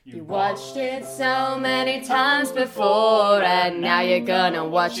Watched it so many times before, and now you're gonna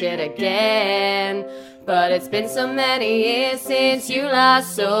watch it again. But it's been so many years since you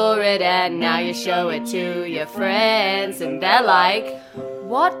last saw it, and now you show it to your friends, and they're like,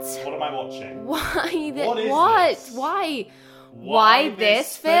 what? What am I watching? Why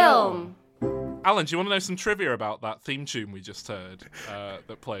this film? Alan, do you want to know some trivia about that theme tune we just heard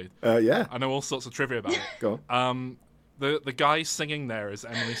that played? Yeah. I know all sorts of trivia about it. Go on. The guy singing there is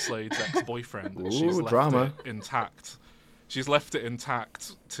Emily Slade's ex-boyfriend. And she's left drama. it intact. She's left it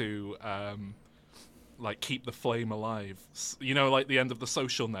intact to keep the flame alive. You know, like the end of The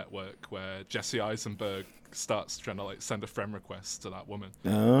Social Network, where Jesse Eisenberg starts trying to send a friend request to that woman.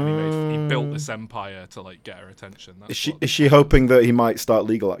 And he built this empire to get her attention. Is she hoping that he might start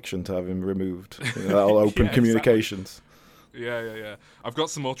legal action to have him removed? That'll open communications. Exactly. Yeah. I've got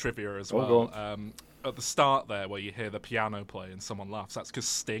some more trivia as well. At the start there, where you hear the piano play and someone laughs, that's because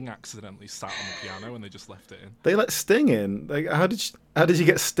Sting accidentally sat on the piano and they just left it in. They let Sting in. How did you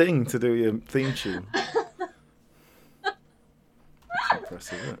get Sting to do your theme tune?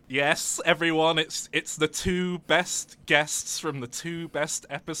 Impressive, isn't it? Yes, everyone, it's the two best guests from the two best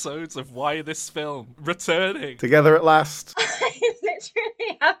episodes of Why This Film returning Together at last. I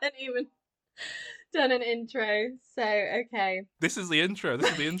literally haven't even done an intro, so okay. This is the intro.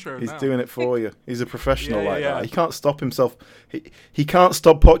 He's now. doing it for you. He's a professional Yeah. that. He can't stop himself. He can't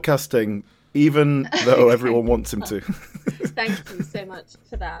stop podcasting, even though everyone wants him to. Thank you so much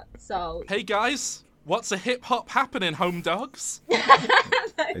for that, Sol. Hey guys, what's a hip hop happening, home dogs?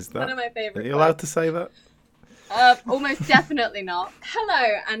 Is that? One of my favourite. Are you allowed to say that? Almost definitely not.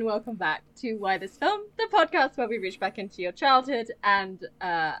 Hello and welcome back to Why This Film, the podcast where we reach back into your childhood and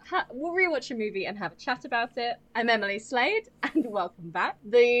we'll rewatch a movie and have a chat about it. I'm Emily Slade and welcome back.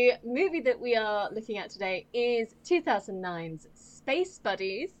 The movie that we are looking at today is 2009's Space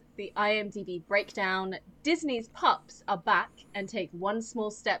Buddies. The IMDb breakdown: Disney's pups are back and take one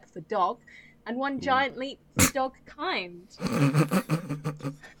small step for dog and one giant leap for dog kind.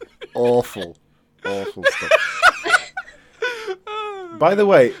 Awful stuff. By the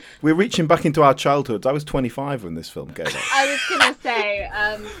way, we're reaching back into our childhoods. I was 25 when this film came out. I was going to say,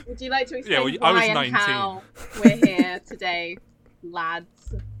 would you like to explain I was why and 19. how we're here today,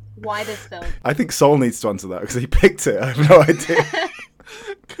 lads? Why this film? I think Sol needs to answer that because he picked it. I have no idea.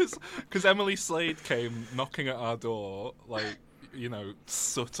 Because Emily Slade came knocking at our door,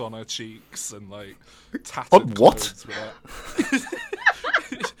 soot on her cheeks and tattered what? clothes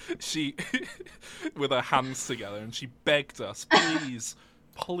she with her hands together, and she begged us,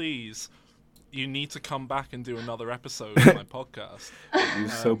 please, you need to come back and do another episode of my podcast. He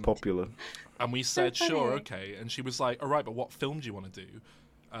was so popular. And we said, sure, okay. And she was like, all right, but what film do you want to do?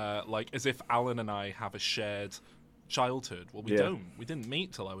 As if Alan and I have a shared childhood. Well, we don't. We didn't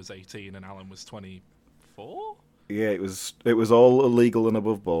meet till I was 18 and Alan was 24. Yeah, it was all illegal and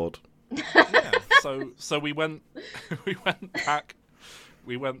above board. Yeah. So we went back.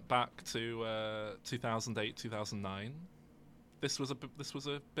 We went back to 2008, 2009. This was a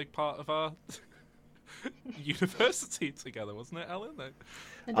big part of our university together, wasn't it, Ellen?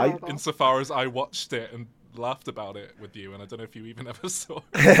 Insofar as I watched it and laughed about it with you, and I don't know if you even ever saw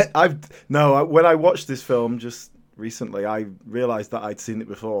it. When I watched this film just recently, I realised that I'd seen it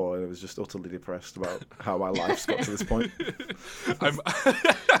before, and I was just utterly depressed about how my life's got to this point.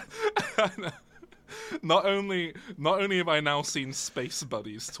 Not only have I now seen Space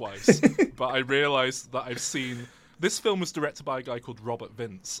Buddies twice, but I realised that I've seen... This film was directed by a guy called Robert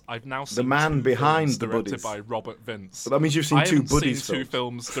Vince. I've now seen the man two behind films the directed Buddies by Robert Vince. But that means you've seen two Buddies films. Two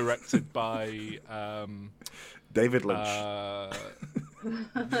films directed by David Lynch. No,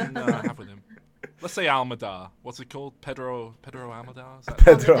 I have with him. Let's say Almodovar. What's it called? Pedro Almodovar? Is that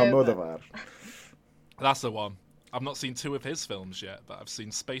Pedro Almodovar. That's the one. I've not seen two of his films yet, but I've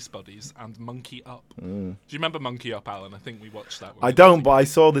seen Space Buddies and Monkey Up. Do you remember Monkey Up, Alan? I think we watched that one. I don't, but I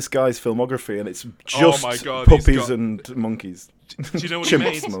saw this guy's filmography, and it's just puppies and monkeys. Do you know what he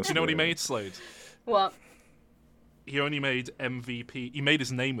made? Do you know what he made, Slade? What? He only made MVP. He made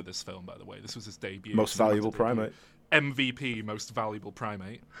his name with this film, by the way. This was his debut. Most valuable primate. MVP, most valuable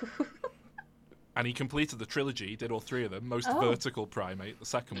primate. And he completed the trilogy. He did all three of them. Most vertical primate, the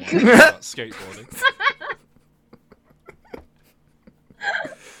second one. Skateboarding.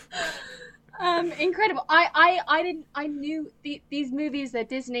 Incredible. I knew these movies, they're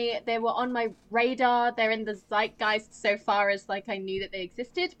Disney, they were on my radar, they're in the zeitgeist so far as I knew that they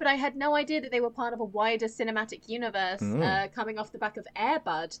existed, but I had no idea that they were part of a wider cinematic universe, coming off the back of Air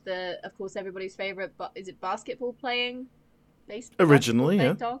Bud, of course everybody's favourite, but is it basketball playing? Originally,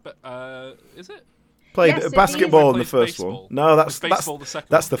 yeah. Dog? But, is it? Played Yes, so basketball in the these- first Baseball. one. No, Was baseball the second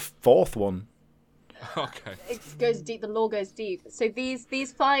that's one? the fourth one. Okay. It goes deep. The lore goes deep. So these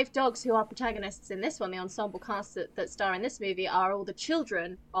 5 dogs who are protagonists in this one, the ensemble cast that star in this movie, are all the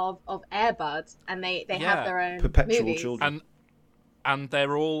children of Air Bud, and they Yeah. have their own Perpetual movies. children. And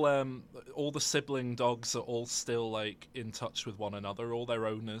they're all the sibling dogs are all still like in touch with one another. All their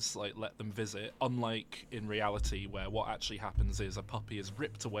owners like let them visit. Unlike in reality, where what actually happens is a puppy is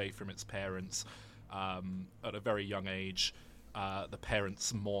ripped away from its parents at a very young age. The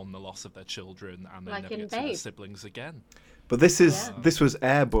parents mourn the loss of their children, and they Like never in get to see their Babe. siblings again. But this was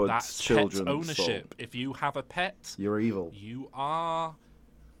Air Bud's That's children. pet ownership. If you have a pet, So you're evil. you are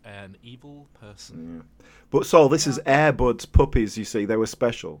an evil person. But Saul, this is Air Bud's puppies. You see, they were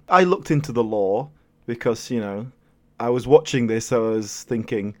special. I looked into the lore because I was watching this. I was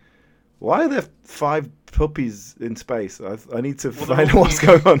thinking, why are there 5 puppies in space? I need to find out what's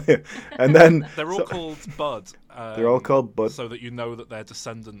going on here. And then They're all called Bud. they're all called Bud. So that you know that they're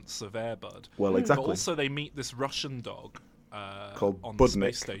descendants of Air Bud. Well, exactly. But also they meet this Russian dog Called on the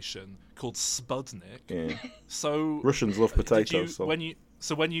Budnik. space station called Spudnik. Yeah. So Russians love did potatoes. you, so.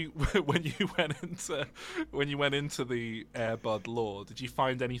 when you went into the Air Bud lore, did you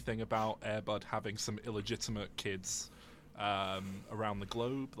find anything about Air Bud having some illegitimate kids around the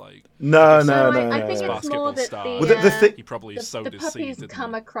globe? Like No. I think it's Basketball more that star. the, Well, the thi- he probably the sowed his seed. puppies Didn't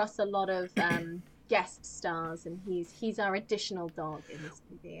come he? across a lot of guest stars, and he's our additional dog in this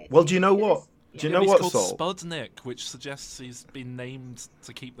movie. Well, do you know what? Do you know He's what, called Saul? Spudnik, which suggests he's been named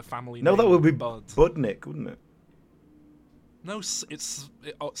to keep the family No, name that would be Bud. Budnik, wouldn't it? No, it is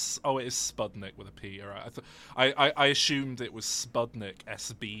Spudnik with a P. All right. I assumed it was Spudnik,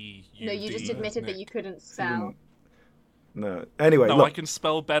 S-B-U-D. No, you just admitted that you couldn't spell. No. Anyway, No, look, I can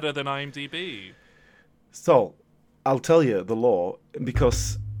spell better than IMDb. Saul, I'll tell you the law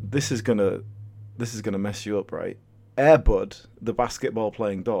because this is gonna mess you up, right? Air Bud, the basketball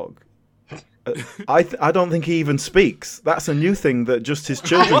playing dog. I don't think he even speaks. That's a new thing that just his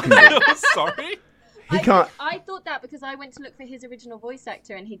children can do. Sorry. He can't. I thought that because I went to look for his original voice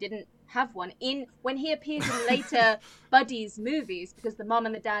actor and he didn't have one. When he appears in later Buddy's movies, because the mom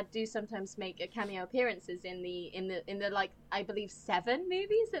and the dad do sometimes make cameo appearances in the like I believe 7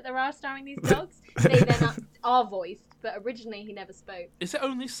 movies that there are starring these dogs. They then are voiced, but originally he never spoke. Is it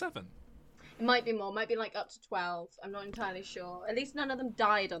only 7? It might be more, might be like up to 12. I'm not entirely sure. At least none of them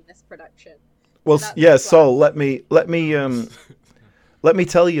died on this production. Well, That's yeah, the Saul. Let me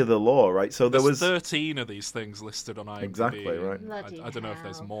tell you the law, right? So there There's was 13 of these things listed on IMDb. Exactly, right. Bloody I don't know if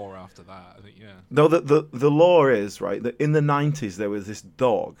there's hell. more after that. I think yeah. no. The law is right that in the 90s there was this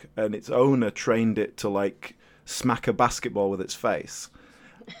dog and its owner trained it to like smack a basketball with its face,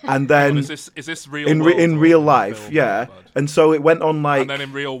 and then Is this real in world or real the life, film, yeah. Bud? And so it went on like And then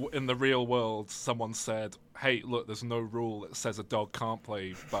in the real world, someone said, "Hey, look, there's no rule that says a dog can't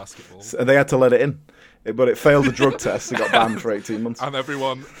play basketball." and they had to let it in, but it failed the drug test. It got banned for 18 months. And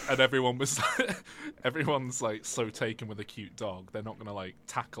everyone was everyone's like so taken with a cute dog, they're not gonna like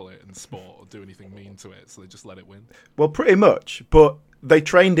tackle it in sport or do anything mean to it, so they just let it win. Well, pretty much. But they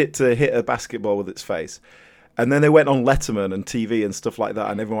trained it to hit a basketball with its face. And then they went on Letterman and TV and stuff like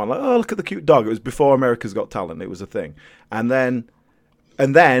that. And everyone like, oh, look at the cute dog. It was before America's Got Talent. It was a thing. And then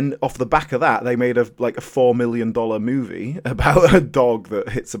off the back of that, they made a $4 million movie about a dog that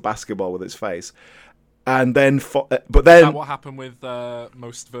hits a basketball with its face. And then, but Is then, that what happened with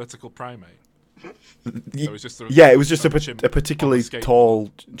Most Vertical Primate? It was just yeah, it was just a chimp on particularly skateboard.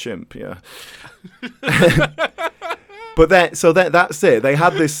 tall chimp. Yeah. But that's it. They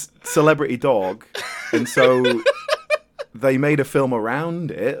had this celebrity dog, and so they made a film around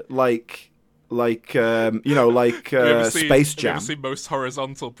it, like Have you ever seen- Space Have you Jam. ever seen Most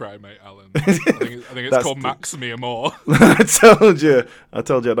Horizontal Primate, Alan? I think it's That's called the- Maximum More. I told you I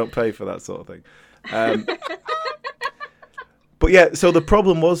don't pay for that sort of thing. But yeah, so the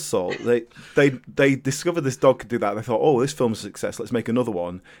problem was, Saul, they discovered this dog could do that. They thought, oh, this film's a success. Let's make another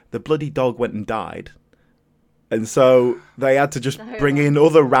one. The bloody dog went and died. And so they had to just bring in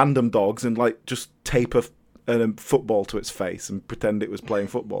other random dogs and like just tape a football to its face and pretend it was playing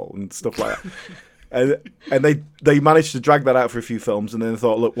football and stuff like that. And they managed to drag that out for a few films, and then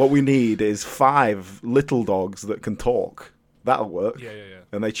thought, look, what we need is 5 little dogs that can talk. That'll work. Yeah.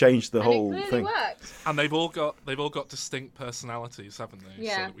 And they changed the And whole it clearly thing. worked. And they've all got distinct personalities, haven't they?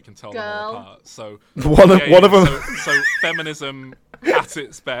 Yeah. So that we can tell them all apart. So One of them. So feminism at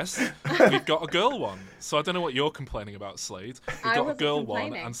its best. We've got a girl one. So I don't know what you're complaining about, Slade. We've I got a wasn't girl one,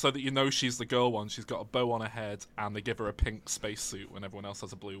 complaining. and so that you know she's the girl one, she's got a bow on her head, and they give her a pink spacesuit when everyone else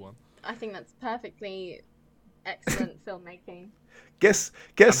has a blue one. I think that's perfectly excellent filmmaking. Guess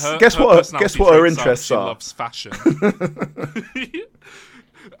Her what her personality what her traits interests she are. loves fashion.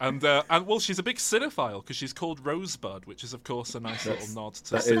 And well, she's a big cinephile because she's called Rosebud, which is of course a nice little nod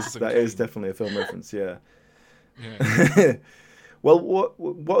to That Citizen is Kane. definitely a film reference. Yeah. Yeah. Well,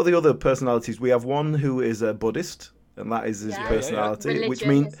 what are the other personalities? We have one who is a Buddhist, and that is his personality, Religion which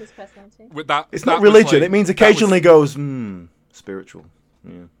means is his personality. With that, it's that not was religion. like- It means that occasionally was- goes spiritual.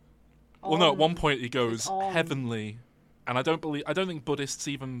 Yeah. Well, no. At one point he goes on. heavenly, and I don't think Buddhists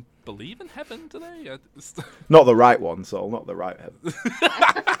even believe in heaven, do they? Not the right one, Sol. Not the right heaven.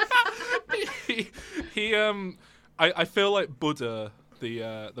 I feel like Buddha,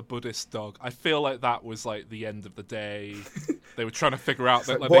 the Buddhist dog. I feel like that was like the end of the day. They were trying to figure out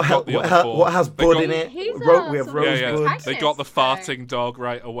that like, they got the other four. What has They Bud got- in it? He's We have sort of Rosebud. protagonist, They got the so- farting dog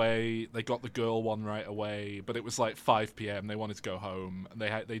right away. They got the girl one right away. But it was like 5 p.m. They wanted to go home, and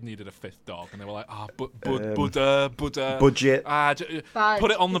they needed a 5th dog, and they were like, Buddha. Budget. Bud,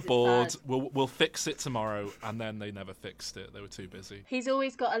 Put it on the because it's board. Bud. We'll fix it tomorrow, and then they never fixed it. They were too busy. He's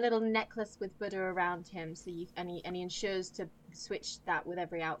always got a little necklace with Buddha around him, so and he ensures to switch that with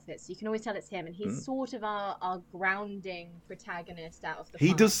every outfit, so you can always tell it's him. And he's sort of our grounding protagonist out of the. He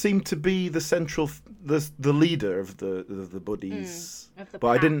five. does seem to be the central, the leader of the buddies. Of the But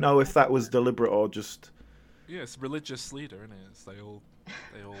I pack, didn't know if that was pack. deliberate or just. Yeah, it's a religious leader, isn't it? They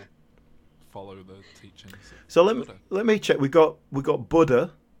all follow the teachings. Of So Buddha. let me check. We got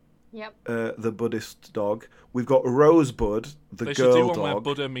Buddha, Yep. the Buddhist dog. We've got Rosebud, the They should do girl one where dog.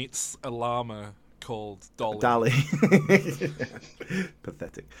 Buddha meets a llama called Dolly. Dali.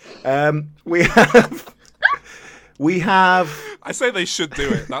 Pathetic. We have. I say they should do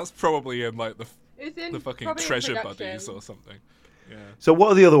it. That's probably in like It's in the fucking probably in Treasure production. Buddies or something. Yeah. So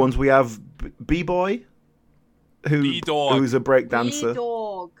what are the other ones? We have B-Boy, B-Dog. who's a break dancer.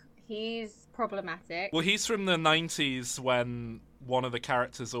 Dog. He's problematic. Well, he's from the 90s when one of the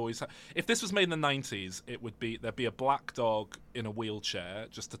characters always. If this was made in the 90s, there'd be a black dog in a wheelchair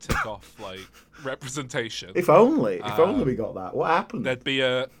just to tick off like representation. If only we got that. What happened? There'd be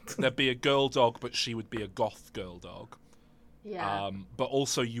a girl dog, but she would be a goth girl dog. Yeah. But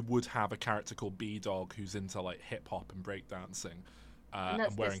also you would have a character called B-Dog who's into like hip hop and breakdancing And that's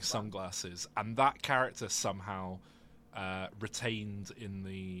and wearing this one. sunglasses. And that character somehow retained in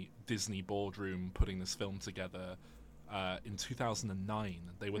the Disney boardroom putting this film together in 2009.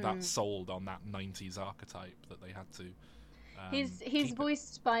 They were that sold on that 90s archetype that they had to. He's keep it.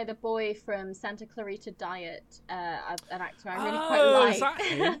 voiced by the boy from Santa Clarita Diet, an actor I really quite Oh, like. is that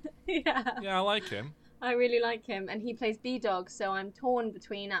him? Yeah. Yeah, I like him. I really like him, and he plays B-Dog, so I'm torn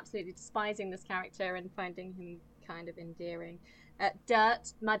between absolutely despising this character and finding him kind of endearing.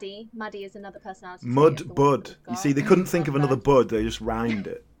 Dirt, Muddy. Muddy is another personality. trait of the Mud ones Bud. that we've You got. see, they couldn't think of another Mud Bud. They just rhymed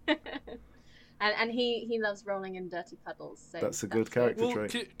it. And he loves rolling in dirty puddles. So That's a good character. Well,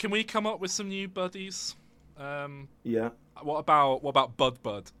 trait. can we come up with some new buddies? Yeah. What about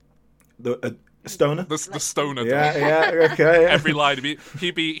Bud? The Stoner. The stoner Yeah. dog. Yeah. Okay. Every line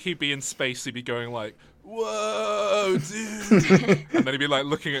he'd be in space. He'd be going like, "Whoa, dude," and then he'd be like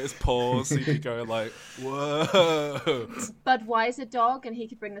looking at his paws. He'd be going like, "Whoa." Budweiser dog, and he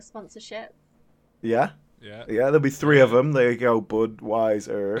could bring the sponsorship. Yeah. Yeah. Yeah. There'll be 3 of them. There you go.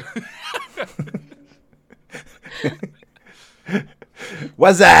 Budweiser.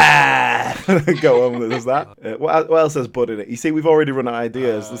 What's that? Go on, there's that. What else has Bud in it? You see, we've already run out of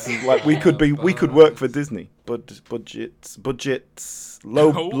ideas. This is like we could work for Disney. Budgets,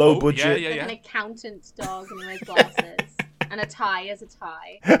 low Oh, budget. Yeah. Like an accountant's dog, and he wears glasses. And a tie as a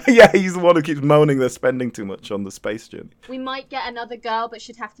tie. Yeah, he's the one who keeps moaning they're spending too much on the space journey. We might get another girl, but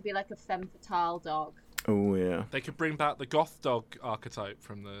she'd have to be like a femme fatale dog. Oh yeah, They could bring back the goth dog archetype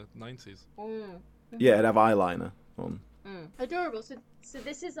from the 90s. yeah, it'd have eyeliner on. Adorable. So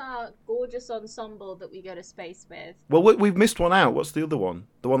this is our gorgeous ensemble that we go to space with. Well, we've missed one out. What's the other one?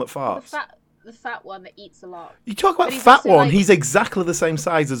 The one that farts. The fat one that eats a lot. You talk about But he's fat also, one. like- He's exactly the same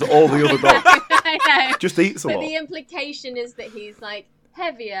size as all the other dogs. I know. Just eats a But lot. the implication is that he's like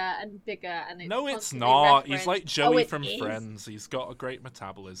heavier and bigger, and it's No, it's constantly not. He's referenced. like Oh, Joey it from is? Friends. He's got a great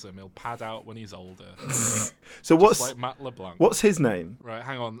metabolism. He'll pad out when he's older. So Just like Matt LeBlanc. what's his name? Right,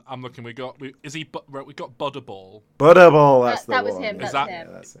 hang on. I'm looking. We got Butterball. Butterball. That's That the was one. him. Is That's that- him.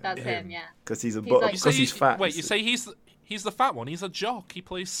 that's That's him? him. Yeah. Because he's a He's but like- because he's fat. Wait, you say he's the fat one? He's a jock. He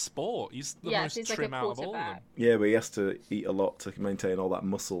plays sport. He's the Yes, most he's like trim a out of all of them. quarterback. Yeah, but he has to eat a lot to maintain all that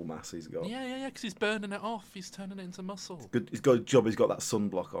muscle mass he's got. Yeah, because he's burning it off. He's turning it into muscle. Good. He's got a job. He's got that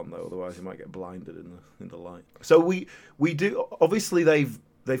sunblock on though, otherwise he might get blinded in the light. So we do. Obviously, they've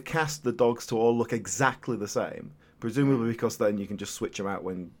cast the dogs to all look exactly the same, presumably because then you can just switch them out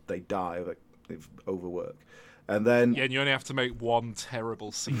when they die or they've overworked. And then Yeah, and you only have to make one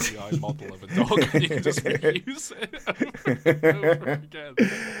terrible CGI model of a dog, and you can just reuse it over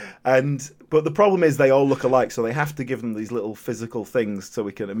again. But the problem is they all look alike, so they have to give them these little physical things so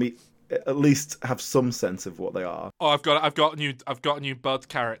we can at least have some sense of what they are. Oh, I've got a new Bud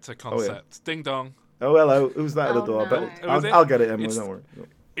character concept. Ding dong. Oh, hello. Who's that at the door? no. I'll get it, Emily. Don't worry.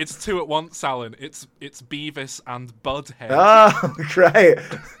 It's two at once, Alan. It's Beavis and Budhead. Oh, great.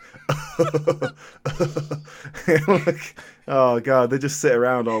 Oh, God. They just sit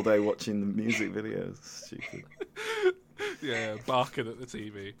around all day watching the music videos. Stupid. Yeah, barking at the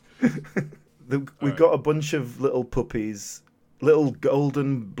TV. We've got a bunch of little puppies, little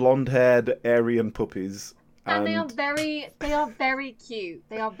golden blonde-haired Aryan puppies. And they are very cute.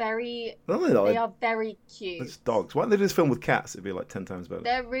 They are very cute. It's dogs. Why don't they do this film with cats? It'd be like 10 times better.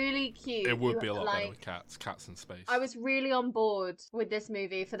 They're really cute. It would be a lot better with cats in space. I was really on board with this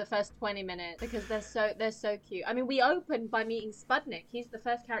movie for the first 20 minutes because they're so cute. I mean, we opened by meeting Spudnik. He's the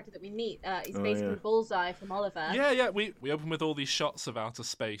first character that we meet. He's basically Bullseye from Oliver. Yeah. We open with all these shots of outer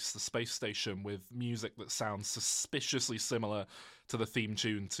space, the space station, with music that sounds suspiciously similar to the theme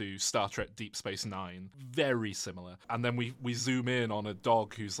tune to Star Trek Deep Space Nine. Very similar. And then we zoom in on a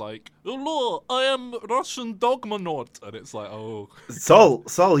dog who's like, "Hello, I am Russian Dogmanaut." And it's like, oh.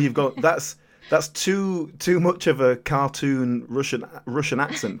 Sol, you've got... That's too much of a cartoon Russian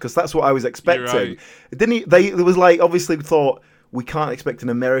accent, because that's what I was expecting. Right. It was like, obviously thought, we can't expect an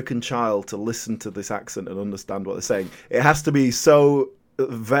American child to listen to this accent and understand what they're saying. It has to be so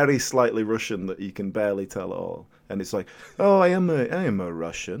very slightly Russian that you can barely tell at all. And it's like, oh, I am a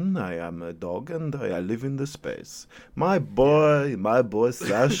Russian. I am a dog, and I live in the space. My boy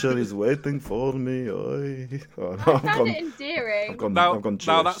Sasha is waiting for me. Oh, no, I found it endearing. I've gone Jewish,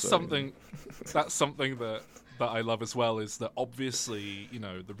 now that's so, something. That's something that I love as well. Is that obviously,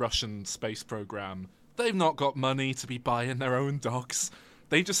 the Russian space program, they've not got money to be buying their own dogs.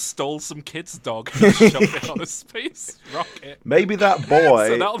 They just stole some kid's dog and shoved it on a space rocket. Maybe that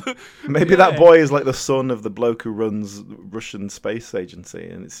boy, that boy is like the son of the bloke who runs Russian space agency,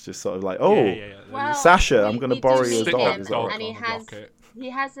 and it's just sort of like, Well, Sasha, I'm going to borrow your meet dog. him, and he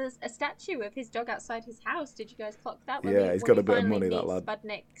has a statue of his dog outside his house. Did you guys clock that? He's got a bit of money, that lad.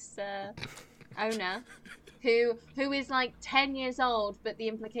 Spudnik's owner, who is like 10 years old, but the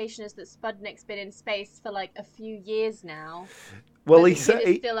implication is that Spudnik's been in space for like a few years now. Well, he's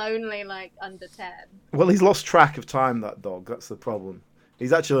still only like under 10. Well, he's lost track of time, that dog. That's the problem.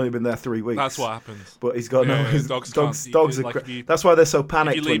 He's actually only been there 3 weeks. That's what happens. But he's got dogs are that's why they're so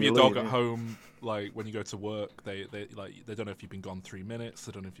panicked. If you leave your dog at home, like when you go to work, they don't know if you've been gone 3 minutes.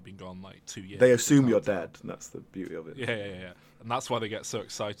 They don't know if you've been gone like 2 years. They assume you're dead. And that's the beauty of it. Yeah. And that's why they get so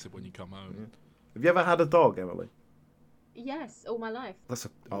excited when you come home. Yeah. Have you ever had a dog, Emily? Yes, all my life. That's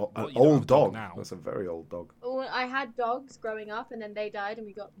an old dog now. That's a very old dog. Well, I had dogs growing up, and then they died, and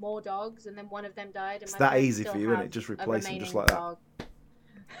we got more dogs, and then one of them died. And it's that easy for you, isn't it? Just replace them just like dog. that.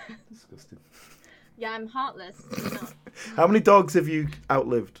 Disgusting. Yeah, I'm heartless. How many dogs have you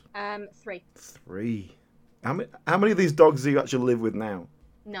outlived? 3. 3. How many of these dogs do you actually live with now?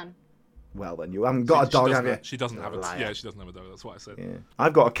 None. Well, then you haven't got a dog, have you? She doesn't have a dog. Yeah, she doesn't have a dog. That's what I said. Yeah.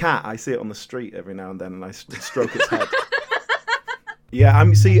 I've got a cat. I see it on the street every now and then, and I stroke its head. Yeah, I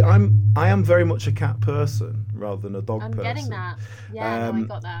am very much a cat person rather than a dog person. I'm getting that. Yeah, I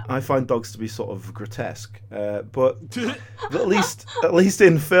got that. I find dogs to be sort of grotesque, but at least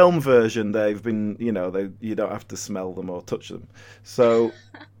in film version they've been, you don't have to smell them or touch them, so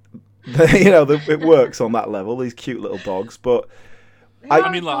it works on that level. These cute little dogs, but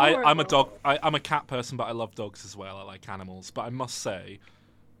I'm a dog. I'm a cat person, but I love dogs as well. I like animals, but I must say,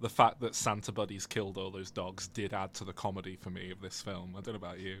 the fact that Santa Buddies killed all those dogs did add to the comedy for me of this film. I don't know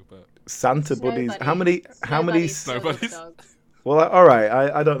about you, but Santa Buddies. How many? Snowbuddies. Well, all right.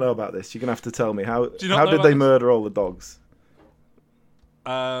 I don't know about this. You're gonna have to tell me how did they murder all the dogs?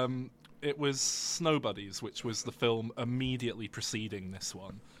 It was Snowbuddies, which was the film immediately preceding this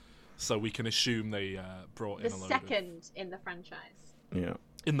one, so we can assume they brought in a load second in the franchise. Yeah.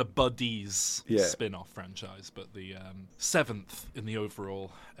 In the Buddies spin-off franchise, but the 7th in the overall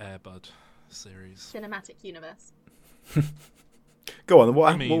Air Bud series. Cinematic universe. Go on,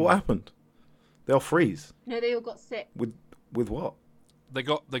 what happened? They all freeze? No, they all got sick. With what? They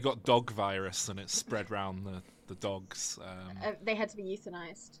got dog virus, and it spread round the dogs. They had to be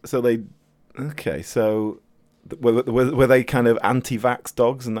euthanized. So were they kind of anti-vax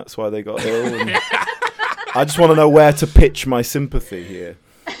dogs, and that's why they got ill? And I just want to know where to pitch my sympathy here.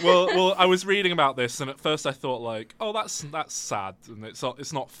 well, I was reading about this, and at first I thought like, oh, that's sad, and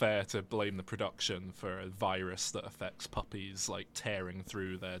it's not fair to blame the production for a virus that affects puppies like tearing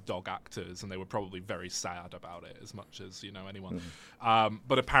through their dog actors, and they were probably very sad about it as much as anyone.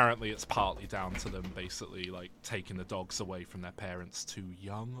 But apparently it's partly down to them basically like taking the dogs away from their parents too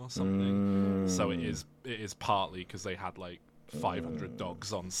young or something. So it is partly because they had like 500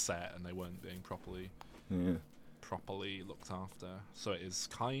 dogs on set and they weren't being properly looked after, so it is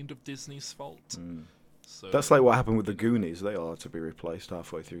kind of Disney's fault. So that's like what happened with the Goonies. They all had to be replaced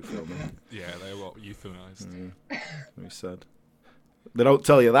halfway through filming. Yeah, they were euthanized. We said they don't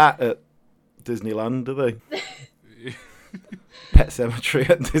tell you that at Disneyland, do they? Pet Cemetery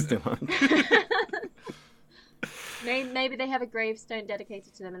at Disneyland. Maybe they have a gravestone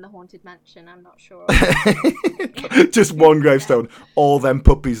dedicated to them in the Haunted Mansion. I'm not sure. Just one gravestone. All them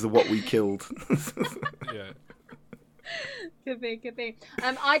puppies are what we killed. Yeah. Could be.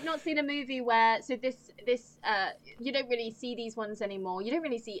 I'd not seen a movie where this you don't really see these ones anymore. You don't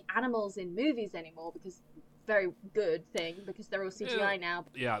really see animals in movies anymore because very good thing because they're all CGI now.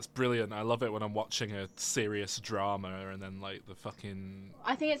 Yeah, it's brilliant. I love it when I'm watching a serious drama and then like the fucking.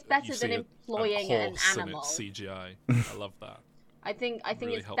 I think it's better than employing an animal. CGI. I love that. I think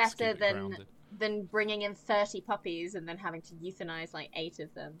really it's better grounded. than bringing in 30 puppies and then having to euthanize like 8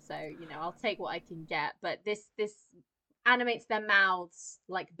 of them. So I'll take what I can get. But this animates their mouths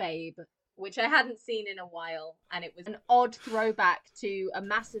like Babe, which I hadn't seen in a while, and it was an odd throwback to a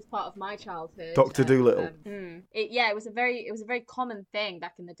massive part of my childhood. Dr. Dolittle. It was a very common thing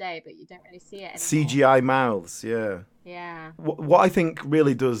back in the day, but you don't really see it anymore. CGI mouths, yeah. Yeah. What I think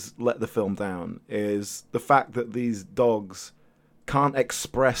really does let the film down is the fact that these dogs can't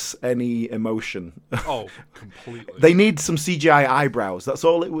express any emotion. Oh, completely. They need some CGI eyebrows. That's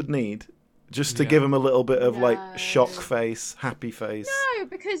all it would need. Just to give them a little bit of like shock face, happy face. No,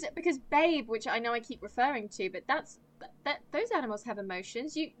 because Babe, which I know I keep referring to, but those animals have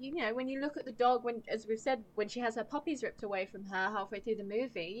emotions. You know when you look at the dog, when, as we've said, when she has her puppies ripped away from her halfway through the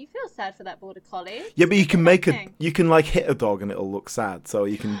movie, you feel sad for that border collie. Yeah, but you can you can like hit a dog and it'll look sad, so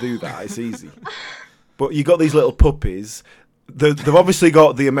you can do that. It's easy. But you got these little puppies. They've obviously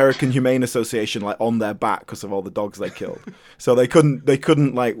got the American Humane Association like on their back because of all the dogs they killed. So they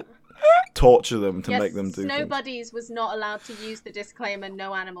couldn't like torture them to make them do Snow things. Buddies was not allowed to use the disclaimer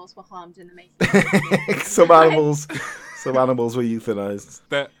no animals were harmed in the making. Some animals were euthanized.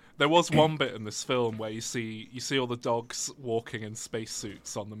 There was one bit in this film where you see all the dogs walking in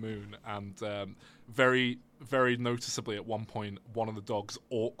spacesuits on the moon, and very, very noticeably at one point, one of the dogs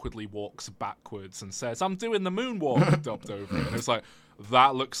awkwardly walks backwards and says, "I'm doing the moonwalk," dubbed over it. And it's like,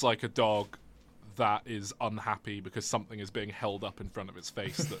 that looks like a dog that is unhappy because something is being held up in front of its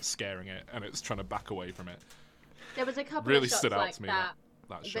face that's scaring it, and it's trying to back away from it. There was a couple really of shots stood out like to me,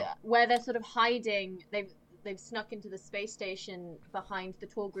 that shot. where they're sort of hiding. They've snuck into the space station behind the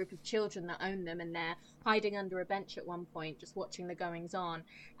tall group of children that own them, and they're hiding under a bench at one point, just watching the goings on.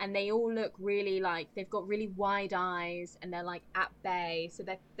 And they all look really like they've got really wide eyes, and they're like at bay. So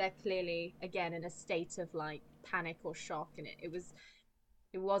they're clearly again in a state of like panic or shock, and it was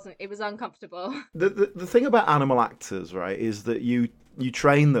uncomfortable. The thing about animal actors, right, is that you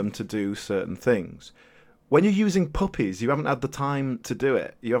train them to do certain things. When you're using puppies, you haven't had the time to do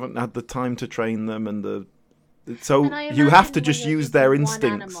it. You haven't had the time to train them, so you have to just use their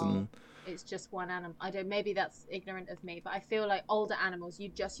instincts. And it's just one animal. I don't. Maybe that's ignorant of me, but I feel like older animals, you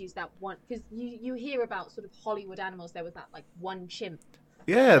just use that one because you hear about sort of Hollywood animals. There was that like one chimp.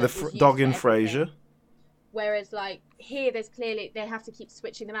 Yeah, the dog in Frasier. Whereas, like here, there's clearly they have to keep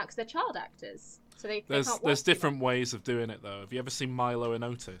switching them out because they're child actors, so there's different ways of doing it though. Have you ever seen Milo and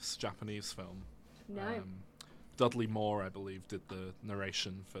Otis, Japanese film? No. Dudley Moore, I believe, did the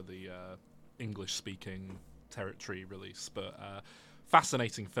narration for the English-speaking territory release, but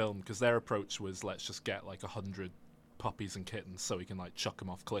fascinating film because their approach was let's just get like 100 puppies and kittens so we can like chuck them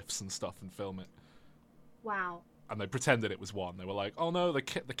off cliffs and stuff and film it. Wow. And they pretended it was one. They were like, "Oh no, the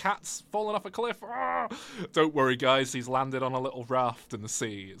cat's fallen off a cliff! Ah! Don't worry, guys, he's landed on a little raft in the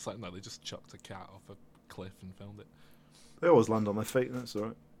sea." It's like, no, they just chucked a cat off a cliff and filmed it. They always land on their feet. That's all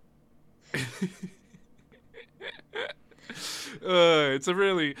right. It's a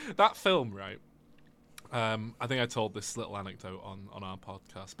really that film, right? I think I told this little anecdote on our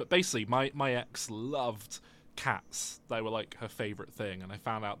podcast, but basically, my ex loved cats. They were like her favorite thing, and I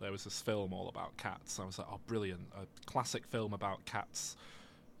found out there was this film all about cats. I was like, oh, brilliant, a classic film about cats.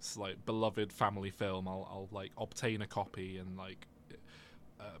 It's like beloved family film. I'll like obtain a copy and like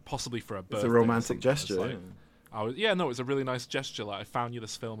possibly for a birthday. It's a romantic gesture. Like, it was a really nice gesture. Like, I found you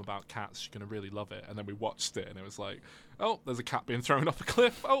this film about cats. You're gonna really love it. And then we watched it, and it was like, oh, there's a cat being thrown off a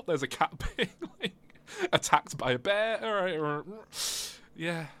cliff. Oh, there's a cat being like attacked by a bear. All right.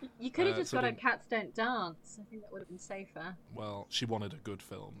 Yeah. You could have just got a Cats Don't Dance. I think that would have been safer. Well, she wanted a good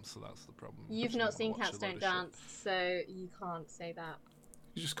film, so that's the problem. You've not seen Cats Don't Dance, so you can't say that.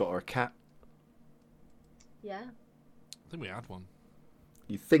 You just got her a cat. Yeah. I think we had one.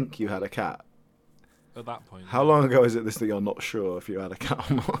 You think you had a cat? At that point. How long ago is it this that you're not sure if you had a cat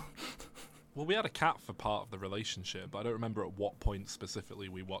or not? Well, we had a cat for part of the relationship, but I don't remember at what point specifically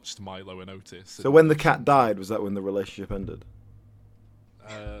we watched Milo and Otis. So when the cat died, was that when the relationship ended?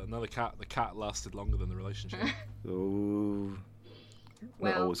 No, the cat lasted longer than the relationship. Oh,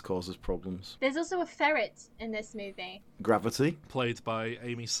 that always causes problems. There's also a ferret in this movie. Gravity. Played by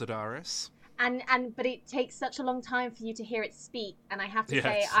Amy Sedaris. But it takes such a long time for you to hear it speak, and I have to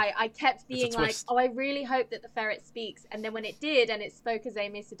say, Yes. I kept being like, twist. oh, I really hope that the ferret speaks, and then when it did, and it spoke as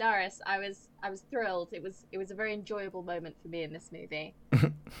Amy Sedaris, I was thrilled. It was a very enjoyable moment for me in this movie.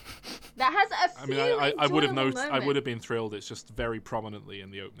 That has a few I would have enjoyable I would have moments. been thrilled. It's just very prominently in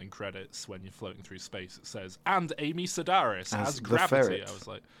the opening credits when you're floating through space. It says, "And Amy Sedaris As as the Gravity." ferret. I was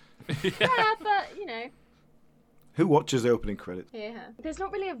like, Yeah, but you know. Who watches the opening credits? Yeah. There's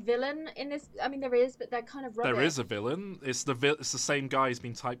not really a villain in this. I mean, there is, but they're kind of rubbish. there is a villain. It's the same guy who's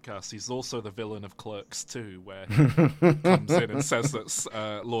been typecast. He's also the villain of Clerks 2, where he comes in and says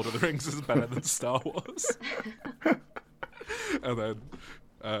that Lord of the Rings is better than Star Wars. And then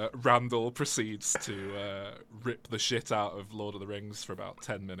Randall proceeds to rip the shit out of Lord of the Rings for about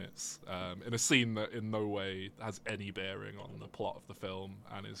 10 minutes in a scene that in no way has any bearing on the plot of the film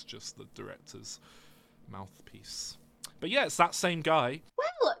and is just the director's mouthpiece. But yeah, it's that same guy.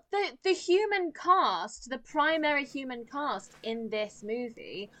 Well, the human cast, the primary human cast in this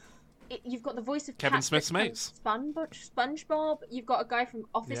movie, you've got the voice of Kevin Patrick Smith's from mates. SpongeBob. You've got a guy from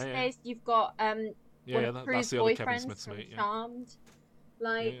Office Yeah, yeah. Space. You've got one of that's Prue's the other Kevin boyfriends Smith's from mate. Yeah. Charmed.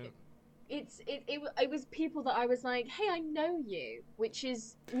 Like, Yeah. it was people that I was like, hey, I know you, which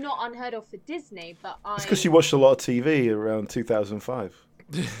is not unheard of for Disney, but It's because you watched a lot of TV around 2005.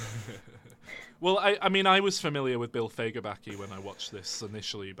 Well, I mean, I was familiar with Bill Fagerbakke when I watched this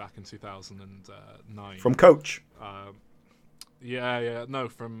initially back in 2009. From Coach. No,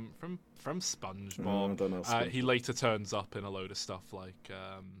 from SpongeBob. I don't know SpongeBob. He later turns up in a load of stuff like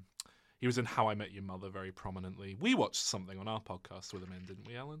he was in How I Met Your Mother very prominently. We watched something on our podcast with him in, didn't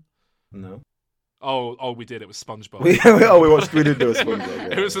we, Ellen? No. Oh, we did. It was SpongeBob. We did do a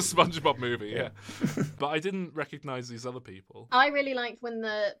SpongeBob. It was a SpongeBob movie, yeah. But I didn't recognize these other people. I really liked when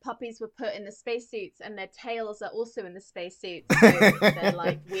the puppies were put in the spacesuits and their tails are also in the spacesuits, so they're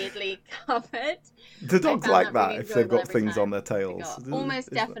like weirdly covered. Do dogs found like that that really if they've got enjoyable every things time on their I tails? got. Almost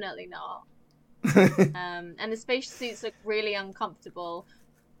Is definitely not. And the spacesuits look really uncomfortable,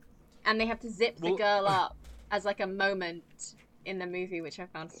 and they have to zip the girl up as like a moment in the movie, which I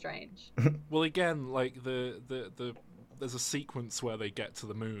found strange. Well, again, like the there's a sequence where they get to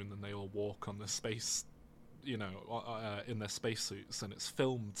the moon and they all walk on the space, in their spacesuits, and it's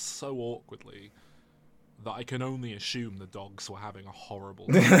filmed so awkwardly that I can only assume the dogs were having a horrible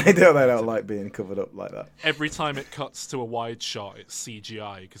time. They don't like being covered up like that. Every time it cuts to a wide shot, it's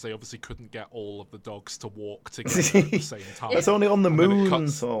CGI because they obviously couldn't get all of the dogs to walk together at the same time. It's only on the And then it moon,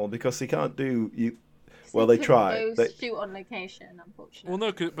 cuts- Saul, because they can't do you. Well, they try. Go shoot on location, unfortunately. Well,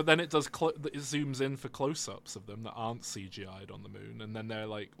 no, but then it does. It zooms in for close-ups of them that aren't CGI'd on the moon, and then they're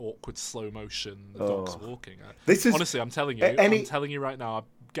like awkward slow motion. The dogs walking. This is Honestly, I'm telling you. I'm telling you right now. I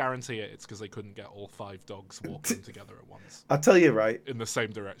guarantee it. It's because they couldn't get all 5 dogs walking together at once I tell you, right? in the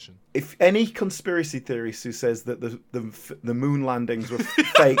same direction. If any conspiracy theorist who says that the moon landings were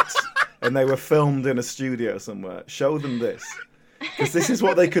faked and they were filmed in a studio somewhere, show them this, because this is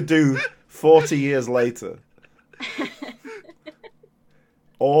what they could do 40 years later.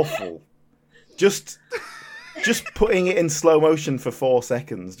 Awful. Just putting it in slow motion for 4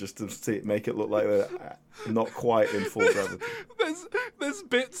 seconds just to make it look like they're not quite in full gravity. There's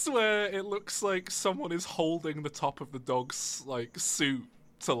bits where it looks like someone is holding the top of the dog's like suit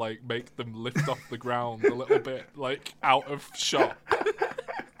to like make them lift off the ground a little bit, like out of shot.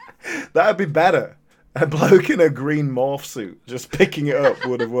 That'd be better. A bloke in a green morph suit just picking it up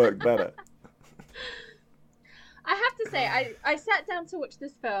would have worked better. I have to say, I sat down to watch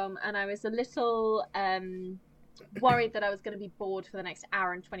this film and I was a little worried that I was going to be bored for the next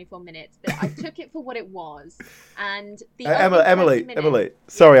hour and 24 minutes, but I took it for what it was. And the Emily,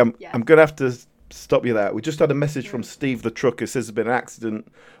 sorry, I'm going to have to stop you there. We just had a message from Steve the trucker. Says there's been an accident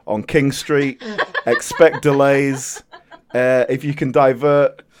on King Street. Expect delays. If you can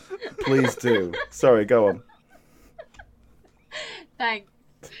divert, please do. Sorry, go on. Thanks.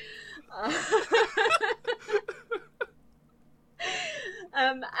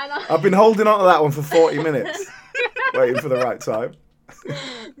 And I've been holding on to that one for 40 minutes, waiting for the right time.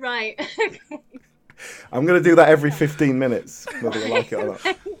 Right. I'm going to do that every 15 minutes, whether you like it or not.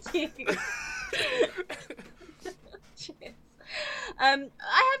 Thank you. Cheers. I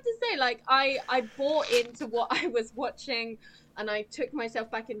have to say, like, I bought into what I was watching, and I took myself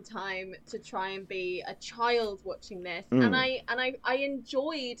back in time to try and be a child watching this, and I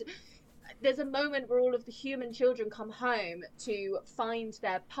enjoyed. There's a moment where all of the human children come home to find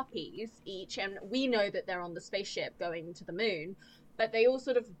their puppies each, and we know that they're on the spaceship going to the moon, but they all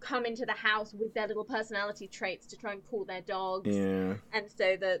sort of come into the house with their little personality traits to try and call their dogs. Yeah. And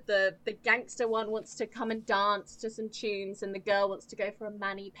so the gangster one wants to come and dance to some tunes, and the girl wants to go for a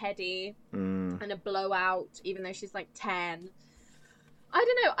mani-pedi and a blowout, even though she's like 10. I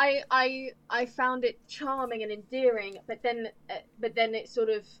don't know. I found it charming and endearing, but then it sort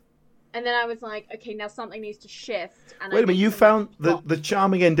of. And then I was like, okay, now something needs to shift. And Wait a minute, you found the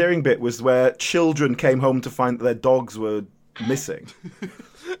charming, endearing bit was where children came home to find that their dogs were missing.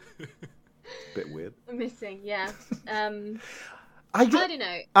 Bit weird. Missing, yeah. I don't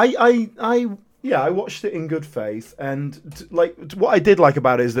know. I watched it in good faith, and what I did like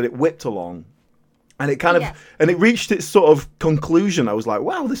about it is that it whipped along, and it kind of and it reached its sort of conclusion. I was like,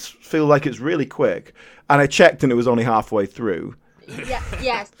 wow, this feels like it's really quick, and I checked, and it was only halfway through. Yeah,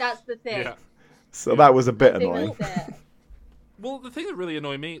 yes, that's the thing. Yeah. So that was a bit annoying. Well, the thing that really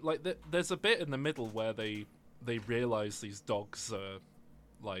annoyed me, like, there's a bit in the middle where they realise these dogs are,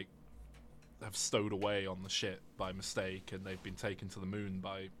 like, have stowed away on the ship by mistake, and they've been taken to the moon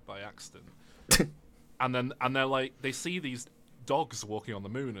by accident. and they're like, they see these dogs walking on the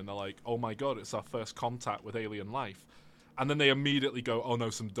moon, and they're like, oh my god, it's our first contact with alien life. And then they immedately go, oh no,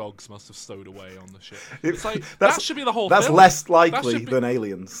 some dogs must have stowed away on the ship. It's like, that should be the whole That's film. less likely than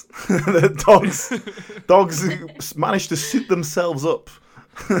aliens. The dogs manage to suit themselves up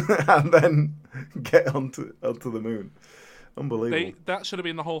and then get onto the moon. Unbelievable. That should have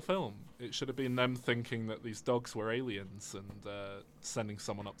been the whole film. It should have been them thinking that these dogs were aliens and sending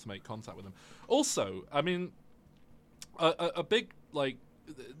someone up to make contact with them. Also, I mean, a big, like,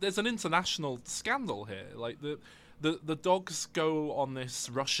 there's an international scandal here. Like, the dogs go on this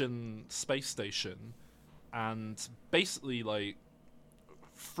Russian space station and basically, like,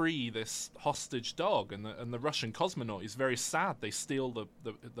 free this hostage dog, and the Russian cosmonaut is very sad. They steal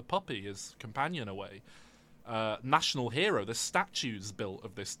the puppy, his companion, away. National hero. There's statues built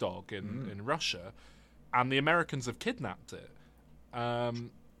of this dog in Russia, and the Americans have kidnapped it.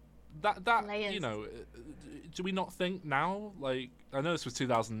 That you know, do we not think now? Like, I know this was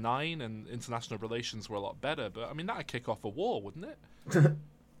 2009 and international relations were a lot better, but I mean that'd kick off a war, wouldn't it?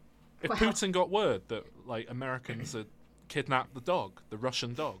 If Putin got word that, like, Americans had kidnapped the dog, the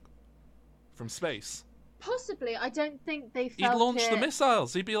Russian dog, from space, possibly. I don't think they felt he'd launch the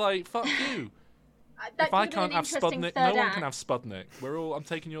missiles. He'd be like, "Fuck you." If I can't have Sputnik, no one can have Sputnik. I'm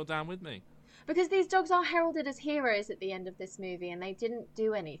taking you all down with me. Because these dogs are heralded as heroes at the end of this movie, and they didn't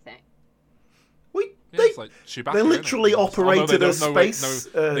do anything. It's like Chewbacca, they literally operated a space.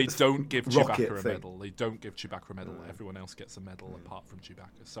 They don't give Chewbacca a thing. medal. They don't give Chewbacca a medal. Everyone else gets a medal apart from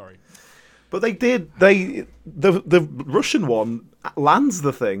Chewbacca. Sorry. But they did. The Russian one lands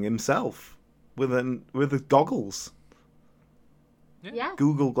the thing himself with the goggles. Yeah.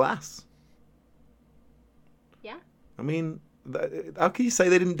 Google Glass. Yeah. I mean, how can you say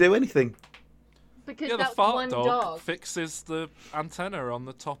they didn't do anything? Because the that's fart one dog fixes the antenna on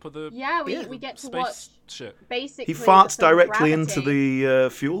the top of the we get to watch ship. Basically. He farts the film directly Gravity. into the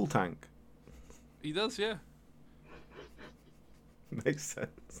fuel tank. He does, yeah. Makes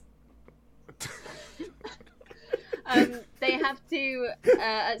sense. They have to,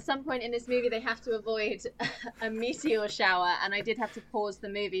 at some point in this movie, they have to avoid a meteor shower, and I did have to pause the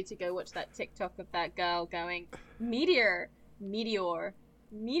movie to go watch that TikTok of that girl going, meteor, meteor,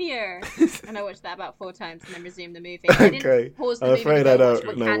 meteor, and I watched that about 4 times and then resumed the movie. I didn't pause the movie to go watch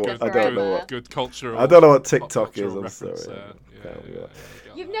Wakanda Good cultural. I don't know what TikTok is. I'm reference, sorry.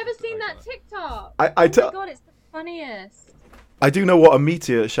 You've never seen that TikTok? Oh my god, it's the funniest. I do know what a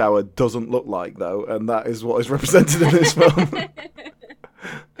meteor shower doesn't look like, though, and that is what is represented in this film.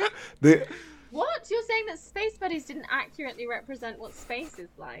 What? You're saying that Space Buddies didn't accurately represent what space is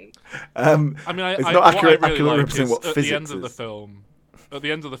like? I mean, it's not accurately like represent what at physics the end of is. the film. At the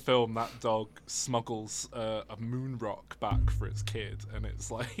end of the film, that dog smuggles a moon rock back for its kid, and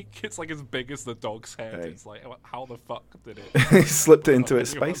it's like as big as the dog's head. Hey. It's like, how the fuck did it? He slipped it into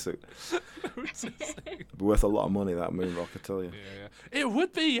its Anyone? spacesuit. It's insane. Worth a lot of money, that moon rock, I tell you. Yeah. It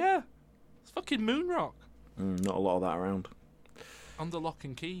would be, yeah. It's fucking moon rock. Not a lot of that around. under lock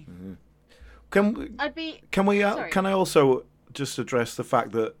and key. Can I'd be. can we? Sorry. Can I also just address the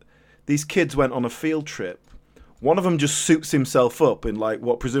fact that these kids went on a field trip? One of them just suits himself up in like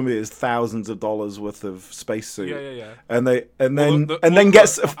what presumably is thousands of dollars worth of spacesuit. Yeah. And then Well,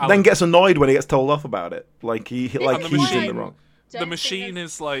 gets annoyed when he gets told off about it. Like he's the in machine- the wrong. The machine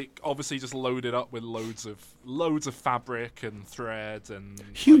is like obviously just loaded up with loads of fabric and thread and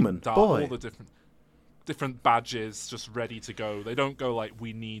Human like, boy. all the different badges just ready to go. They don't go like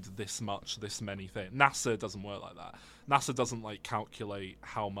we need this much, this many things. NASA doesn't work like that. NASA doesn't like calculate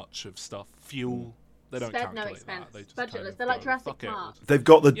how much of stuff fuel. They don't Spared no calculate expense. that. They just Budgetless. kind of They're like go, Jurassic "Fuck it, we'll Park." just-" They've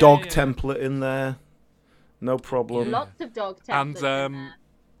got the Yeah, dog yeah. template in there. No problem. Lots of dog And templates in there.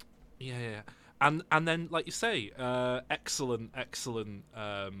 yeah. And then like you say, excellent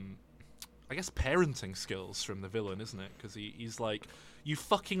I guess parenting skills from the villain, isn't it? Because he's like, you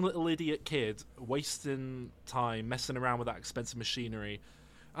fucking little idiot kid, wasting time messing around with that expensive machinery.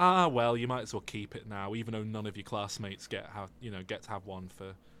 Ah, well, you might as well keep it now, even though none of your classmates get to have one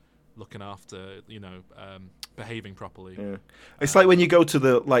for looking after, behaving properly. Yeah. It's like when you go to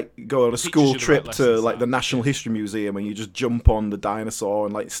go on a school you the trip right to lessons like the now. National History Museum and you just jump on the dinosaur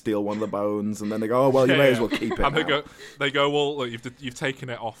and like steal one of the bones and then they go, oh well, you may as well keep it. And now. they go, well, look, you've taken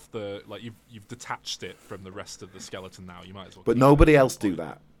it off you've detached it from the rest of the skeleton now. You might as well. But keep nobody it. else do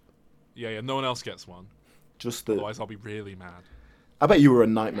that. Yeah, no one else gets one. Just the. Otherwise, I'll be really mad. I bet you were a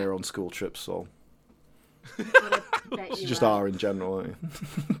nightmare on school trips, Saul. Bet you Just were. are in general, aren't you?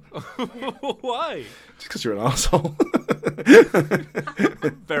 Why? Just because you're an arsehole.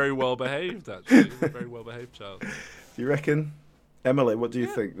 Very well behaved, actually. Very well behaved child. Do you reckon? Emily, what do you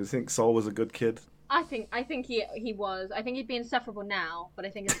think? Do you think Saul was a good kid? I think he was. I think he'd be insufferable now, but I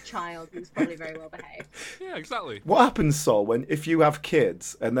think as a child he was probably very well behaved. Yeah, exactly. What happens, Saul, if you have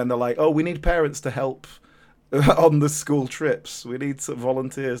kids and then they're like, oh, we need parents to help on the school trips. We need some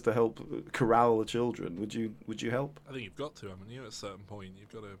volunteers to help corral the children. Would you help? I think you've got to, haven't you? At a certain point,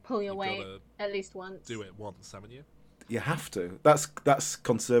 you've got to Pull your you've weight gotta at least once. do it once, haven't you? You have to. That's I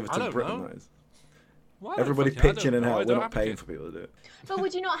conservative don't Britain, know. that is. Why don't Everybody fucking- I pitching don't in know. I hell. We're don't not have a paying kid. for people to do it. But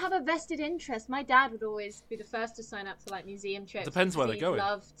would you not have a vested interest? My dad would always be the first to sign up to like museum trips. Depends where because they're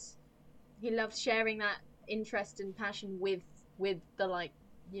going. He loved sharing that interest and passion with the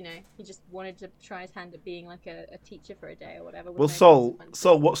he just wanted to try his hand at being like a teacher for a day or whatever. with Well, no Saul,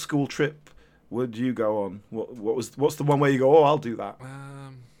 consequences. what school trip would you go on? What's the one where you go, oh, I'll do that?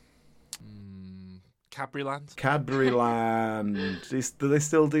 Cadburyland. Cadburyland. Do they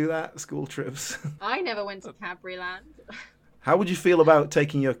still do that? School trips? I never went to Cadburyland. How would you feel about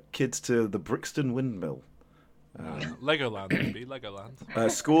taking your kids to the Brixton Windmill? Legoland, maybe. Legoland.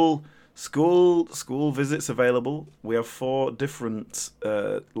 School visits available. We have 4 different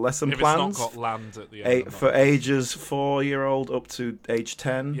lesson If plans it's not got land at the end. I'm for not- ages 4-year-old up to age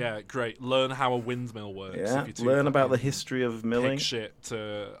 10. Yeah, great. Learn how a windmill works. Yeah, If you're too learn about the fucking history of milling. pig shit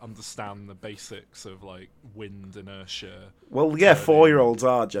to understand the basics of like wind inertia. Well, yeah, turning, 4-year-olds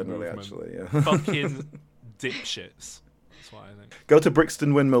are generally movement. actually. Yeah. Fucking dipshits. That's what I think. Go to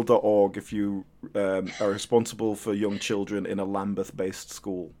brixtonwindmill.org if you are responsible for young children in a Lambeth-based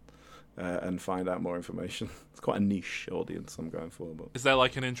school and find out more information. It's quite a niche audience I'm going for. But Is there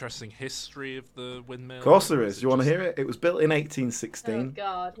like an interesting history of the windmill? of course there Or is. it You want to just- hear it? It was built in Oh 1816.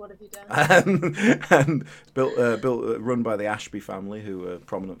 God, what have you done? and run by the Ashby family, who are a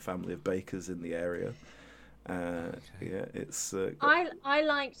prominent family of bakers in the area. Yeah, it's I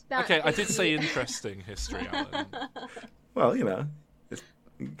liked that. Okay, I that did you- say interesting history, Alan. well, you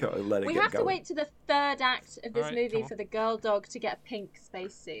gotta let it We get have going. to wait to the third act of this Alright, movie come on. for the girl dog to get a pink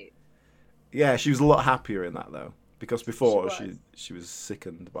spacesuit. Yeah, she was a lot happier in that though, because before She was. she was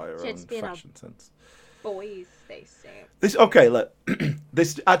sickened by her She had own to be in a- fashion sense. Boys spacesuit. Look,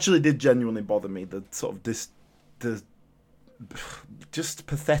 this actually did genuinely bother me. The sort of the just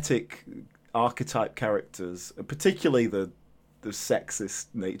pathetic archetype characters, particularly the sexist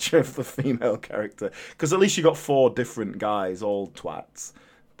nature of the female character. Because at least you got 4 different guys, all twats,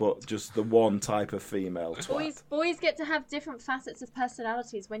 but just the one type of female twat. Boys get to have different facets of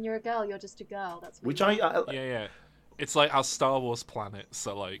personalities. When you're a girl, you're just a girl. That's what Which you I are. Yeah. It's like how Star Wars planets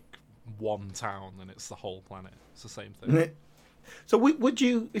are like one town and it's the whole planet. It's the same thing. So would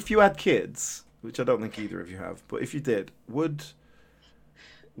you, if you had kids, which I don't think either of you have, but if you did, would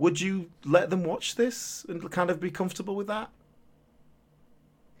you let them watch this and kind of be comfortable with that?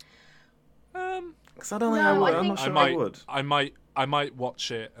 Because I don't think I No, would. I I'm think- not sure I would. I might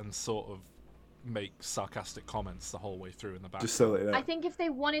watch it and sort of make sarcastic comments the whole way through in the back. Just so that, I think if they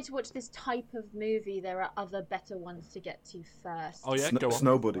wanted to watch this type of movie, there are other better ones to get to first. Oh yeah, go on.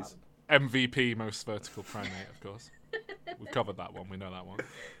 Snow buddies. MVP, most vertical primate, of course. We've covered that one. We know that one.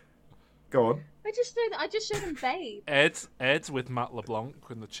 Go on. I just showed him Babe. Ed with Matt LeBlanc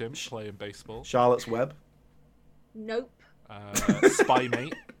and the chimp playing baseball. Charlotte's Web. Nope. Spy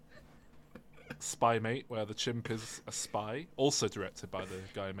Mate. Spy Mate, where the chimp is a spy. Also directed by the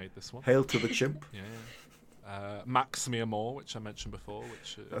guy who made this one. Hail to the Chimp. Yeah. Max Me More, which I mentioned before.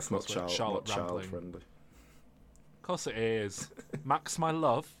 Which That's not child friendly. Of course it is. Max My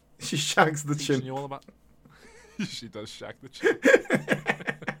Love. She shags the Teaching chimp. you all about... She does shag the chimp.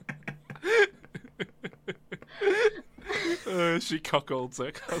 She cuckolds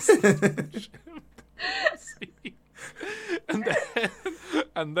her cousin.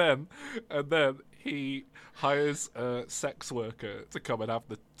 and then he hires a sex worker to come and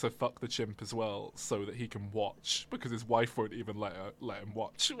to fuck the chimp as well, so that he can watch, because his wife won't even let him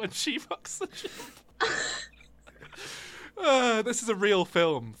watch when she fucks the chimp. This is a real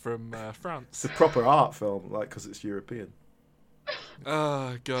film from France. It's a proper art film, like, because it's European.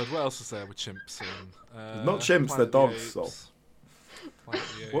 Oh god, what else is there with chimps in? Not chimps, they're Planet of the dogs. Apes. So. Planet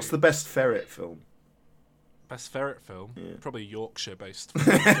of the What's the Apes. best ferret film? Best ferret film? Yeah. Probably Yorkshire-based.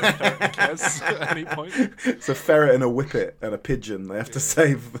 Ferret and Kez at any point. It's a ferret and a whippet and a pigeon. They have to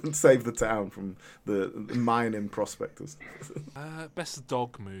save the town from the mining prospectors. Best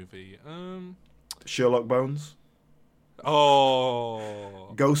dog movie? Sherlock Bones.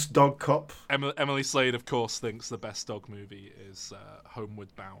 Oh. Ghost Dog Cop. Emily Slade, of course, thinks the best dog movie is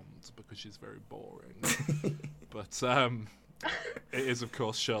Homeward Bound because she's very boring. But it is, of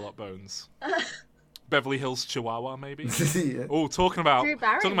course, Sherlock Bones. Beverly Hills Chihuahua, maybe. Yeah. Oh, talking Drew about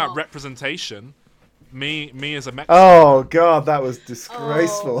Barrymore. representation. Me as a Mexican. Oh god, that was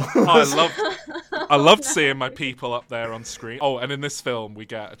disgraceful. I loved seeing my people up there on screen. Oh, and in this film we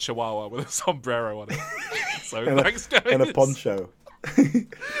get a Chihuahua with a sombrero on it. So thanks, guys. And a poncho. There's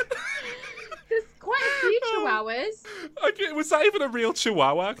quite a few chihuahuas. Was that even a real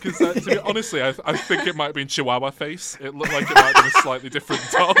Chihuahua? Because honestly, I think it might have been Chihuahua face. It looked like it might have been a slightly different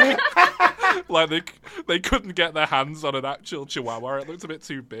dog. Like they couldn't get their hands on an actual Chihuahua. It looked a bit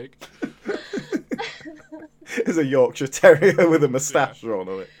too big. It's a Yorkshire Terrier with a moustache drawn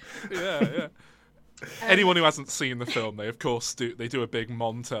on it. Yeah. Anyone who hasn't seen the film, they of course do a big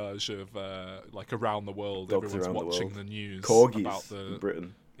montage of like around the world. Dogs Everyone's around the watching world. the news Corgis about the in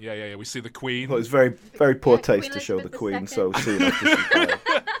Britain. Yeah. We see the Queen. Well, it's very, very poor Yeah, taste Queen to show the Elizabeth Queen II. so soon after she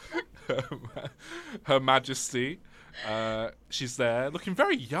died. Her Majesty. She's there, looking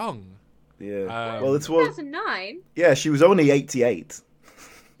very young. Yeah. Um, Well, it's what. 2009. Yeah, she was only 88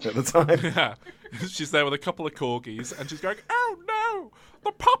 at the time. Yeah, she's there with a couple of corgis, and she's going, "Oh no,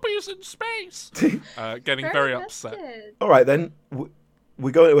 the puppy's in space!" Getting very upset. invested. All right then.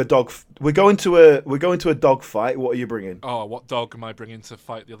 We're going to a dog. We're going to a dog fight. What are you bringing? Oh, what dog am I bringing to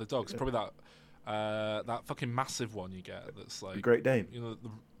fight the other dogs? Probably that fucking massive one you get. That's like Great Dane. You know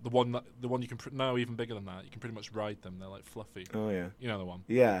the one you can no even bigger than that. You can pretty much ride them. They're like fluffy. Oh yeah. You know the one.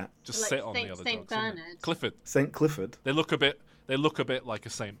 Yeah. Just Like sit on Saint- the other Saint dogs. isn't it? Bernard. Clifford. St. Clifford. They look a bit like a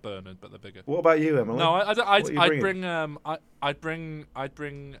Saint Bernard, but they're bigger. What about you, Emily? No, What are you I'd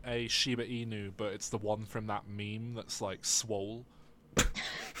bring a Shiba Inu, but it's the one from that meme that's like swole.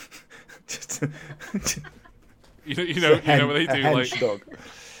 Just You know where they a do hench like dog.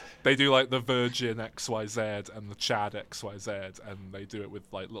 they do like the Virgin XYZ and the Chad XYZ, and they do it with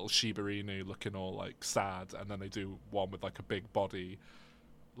like little Shiba Inu looking all like sad, and then they do one with like a big body,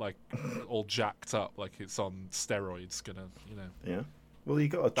 like all jacked up, like it's on steroids, Yeah. Well, you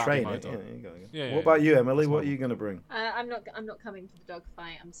got to That'd train be my it. dog. Yeah, you got to. Yeah, What about you, Emily? That's What my are you going to bring? I'm not coming to the dog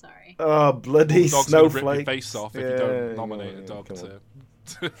fight. I'm sorry. Oh, bloody Dog's gonna rip your snowflake! face off if you Yeah, don't nominate a yeah, dog come on.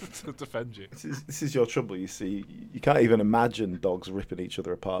 to defend you. This is your trouble. You see, you can't even imagine dogs ripping each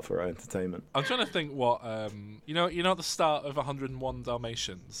other apart for our entertainment. I'm trying to think what you know at the start of 101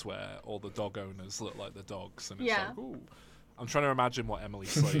 Dalmatians where all the dog owners look like the dogs, and it's Yeah. like, ooh. I'm trying to imagine what Emily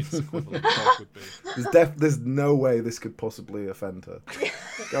Slade's equivalent dog would be. There's no way this could possibly offend her.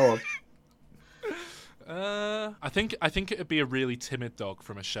 Go on. I think it'd be a really timid dog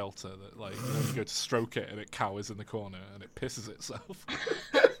from a shelter that, like, you go to stroke it and it cowers in the corner and it pisses itself.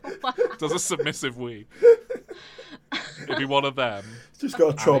 Does a submissive wee. It'd be one of them, It's just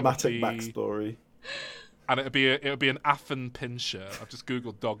got a traumatic And it would be- backstory. and it'd be an Affan Pinscher. I've just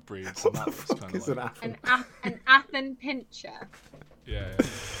googled dog breeds, and that What the looks fuck kind is of an like Affan? An Athen pincher. yeah.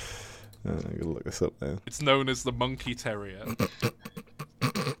 I'm gonna look this up now. It's known as the Monkey Terrier.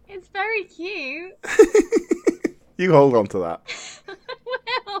 It's very cute. You hold on to that.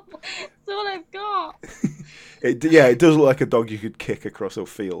 Well, it's all I've got. It does look like a dog you could kick across a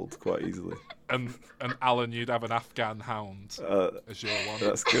field quite easily. And Alan, you'd have an Afghan hound as your one.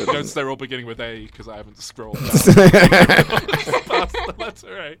 That's good. Notice they're all beginning with A because I haven't scrolled down past the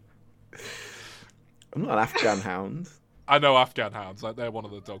letter A. I'm not an Afghan hound. I know Afghan hounds. Like they're one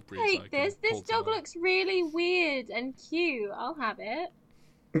of the dog breeds. I Take can this. This pull to dog mind. looks really weird and cute. I'll have it.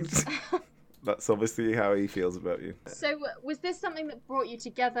 That's obviously how he feels about you. So, was this something that brought you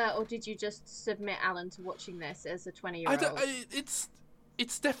together, or did you just submit Alan to watching this as a 20-year-old?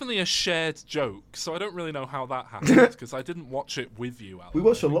 It's definitely a shared joke, so I don't really know how that happened because I didn't watch it with you, Alan. We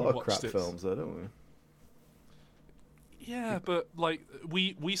watch a We lot of watched crap it- films, though, don't we? Yeah, but like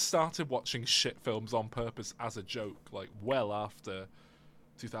we started watching shit films on purpose as a joke, like well after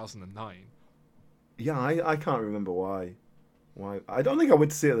 2009. Yeah, I can't remember why. Why? I don't think I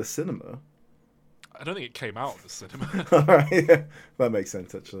went to see it at the cinema. I don't think it came out of the cinema. All right, yeah. That makes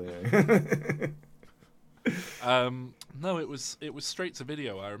sense, actually. Yeah. No, it was straight to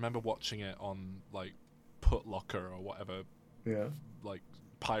video. I remember watching it on like Putlocker or whatever, Yeah. like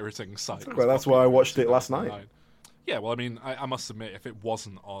pirating site. Well, was that's popular why I in watched it last 2009. Yeah, well, I mean, I must admit, if it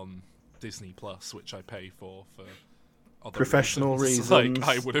wasn't on Disney Plus, which I pay for other Professional reasons, like reasons.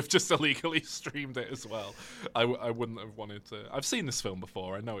 I would have just illegally streamed it as well. I wouldn't have wanted to. I've seen this film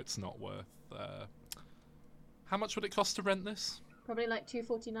before. I know it's not worth. How much would it cost to rent this? Probably like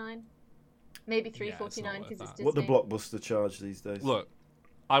 $2.49, maybe Yeah, it's not $3.49 worth because it's that. Disney. What the Blockbuster charge these days? Look,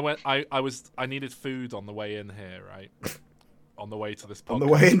 I needed food on the way in here, right? On the way to this podcast. On the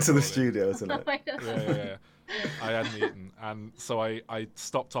way into the recording. studio, isn't it? Yeah. I hadn't eaten, and so I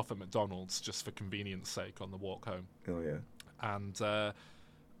stopped off at McDonald's just for convenience sake on the walk home. Oh yeah. And a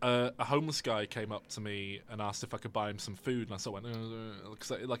homeless guy came up to me and asked if I could buy him some food, and I sort of went,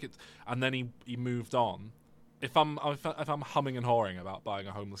 cause like it, and then he moved on. If I'm humming and hawing about buying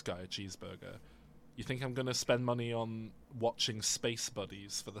a homeless guy a cheeseburger, you think I'm gonna spend money on watching Space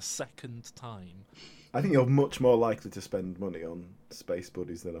Buddies for the second time? I think you're much more likely to spend money on Space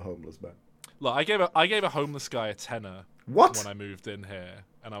Buddies than a homeless man. Look, I gave a homeless guy a tenner What? when I moved in here,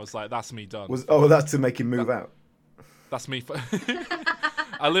 and I was like, "That's me done. That's to make him move out. That's me."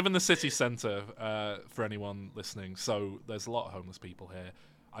 I live in the city centre. For anyone listening, so there's a lot of homeless people here.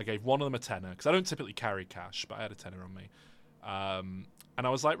 I gave one of them a tenner because I don't typically carry cash, but I had a tenner on me, and I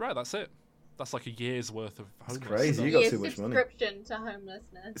was like, "Right, that's it. That's like a year's worth of homeless." crazy. stuff." You got Year's too much money. subscription to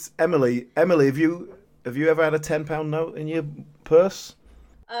homelessness. It's Emily, have you ever had a £10 note in your purse?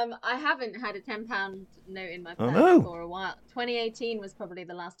 I haven't had a £10 note in my Oh, purse no. for a while. 2018 was probably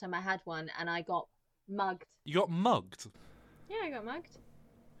the last time I had one, and I got mugged. You got mugged. Yeah, I got mugged.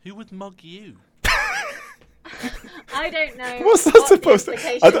 Who would mug you? I don't know. What's that what supposed the to?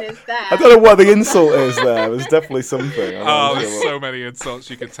 implication is there. I don't know what the insult is there. There's definitely something. I'm Oh, not there's sure what- so many insults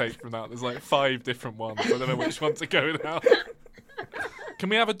you could take from that. There's like 5 different ones. I don't know which one to go now. Can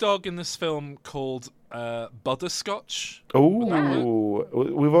we have a dog in this film called Butterscotch? Ooh,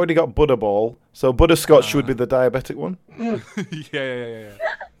 we've already got Butterball, so Butterscotch would be the diabetic one. Yeah.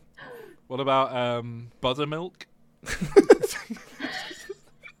 What about Buttermilk?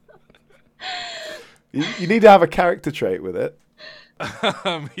 You need to have a character trait with it.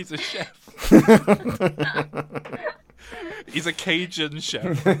 He's a chef. He's a Cajun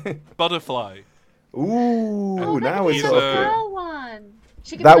chef. Butterfly. Ooh, Oh, now maybe he's it's the a- girl one.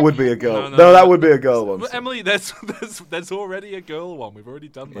 She could That like would be a Emily. girl. No, No, that would be a girl one. Well, Emily, there's already a girl one. We've already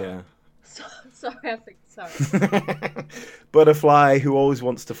done that. Yeah. Sorry, I think sorry. Butterfly who always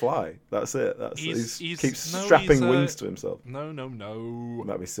wants to fly. That's it. He He's- keeps no, strapping he's a- wings to himself. No.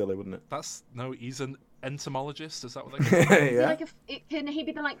 That'd be silly, wouldn't it? He's an entomologist. Is that what they call it? Is he Yeah. like can he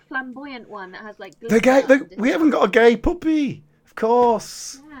be the like flamboyant one that has like The gay, glitter under we his haven't got a gay puppy. Of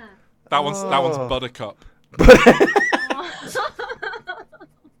course. Yeah. That one's Oh. Buttercup.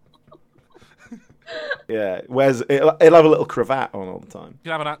 Yeah. It'll have a little cravat on all the time. You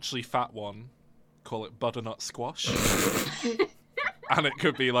can have an actually fat one. Call it Butternut Squash. And it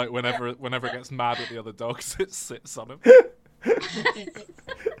could be like whenever it gets mad at the other dogs, it sits on him.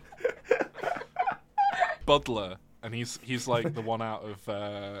 Budler, and he's like the one out of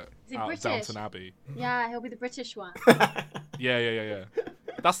he out of British? Downton Abbey. Yeah, he'll be the British one. Yeah.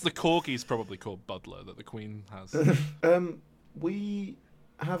 That's the corgi's probably called Budler that the Queen has. We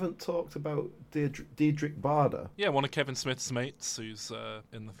haven't talked about Diedrich Bader. Yeah, one of Kevin Smith's mates who's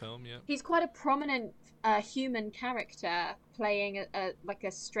in the film. Yeah. He's quite a prominent human character playing a like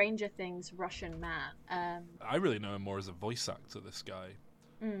a Stranger Things Russian man. I really know him more as a voice actor. This guy.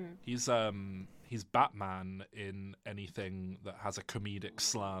 Mm. He's Batman in anything that has a comedic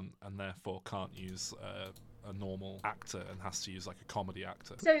slant and therefore can't use a normal actor and has to use like a comedy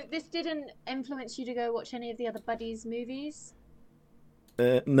actor. So this didn't influence you to go watch any of the other Buddies movies?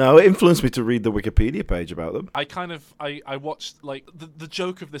 No, it influenced me to read the Wikipedia page about them. I watched, like, the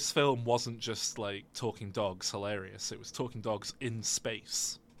joke of this film wasn't just, like, talking dogs hilarious. It was talking dogs in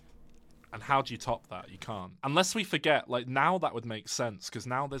space. And how do you top that? You can't. Unless we forget, like, now that would make sense, because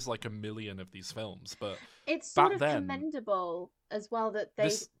now there's, like, 1 million of these films, but It's sort back of then, commendable as well that they...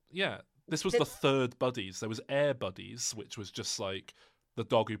 this was the third Buddies. There was Air Buddies, which was just, like, the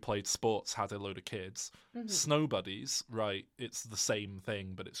dog who played sports had a load of kids. Mhm. Snow Buddies, right, it's the same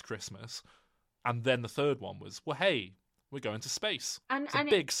thing, but it's Christmas. And then the third one was, well, hey, we're going to space. It's a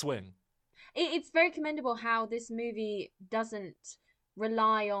big swing. It's very commendable how this movie doesn't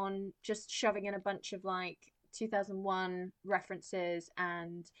rely on just shoving in a bunch of, like, 2001 references,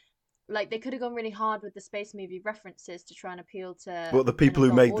 and, like, they could have gone really hard with the space movie references to try and appeal to... But the people who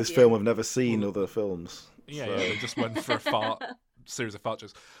an made adult this audience. film have never seen other films. Yeah, so. yeah, they just went for a series of fart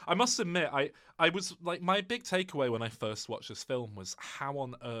jokes. I must admit, I was, like, my big takeaway when I first watched this film was how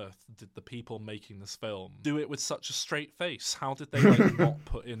on earth did the people making this film do it with such a straight face? How did they, like, not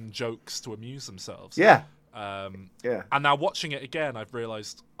put in jokes to amuse themselves? Yeah. Yeah. And now watching it again, I've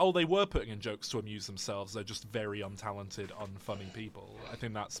realised, they were putting in jokes to amuse themselves. They're just very untalented, unfunny people. I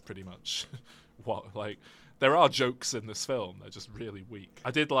think that's pretty much what, like, there are jokes in this film. They're just really weak.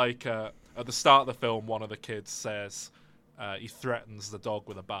 I did like, at the start of the film, one of the kids says, he threatens the dog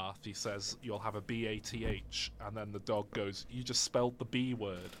with a bath. He says, you'll have a BATH. And then the dog goes, you just spelled the B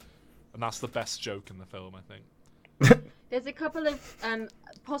word. And that's the best joke in the film, I think. There's a couple of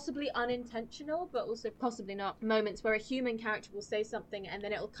possibly unintentional, but also possibly not, moments where a human character will say something and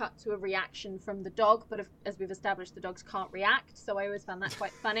then it'll cut to a reaction from the dog. But as we've established, the dogs can't react, so I always found that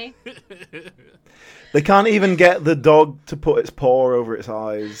quite funny. They can't even get the dog to put its paw over its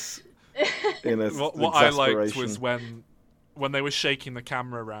eyes. In what I liked was when they were shaking the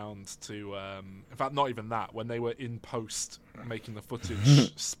camera around to, in fact, not even that, when they were in post making the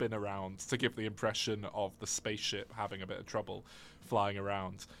footage spin around to give the impression of the spaceship having a bit of trouble flying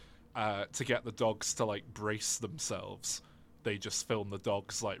around, to get the dogs to, like, brace themselves, they just filmed the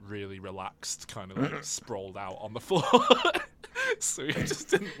dogs, like, really relaxed, kind of, like, sprawled out on the floor. So it just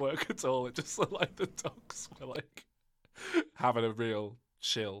didn't work at all. It just looked like the dogs were, like, having a real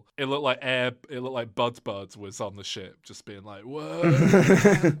chill. It looked like Bud was on the ship, just being like,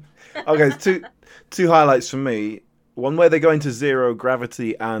 "Whoa!" Okay, two highlights for me. One where they go into zero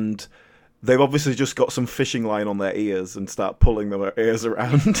gravity and they've obviously just got some fishing line on their ears and start pulling their ears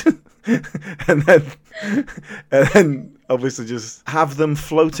around, and then obviously just have them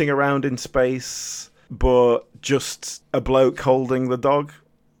floating around in space, but just a bloke holding the dog,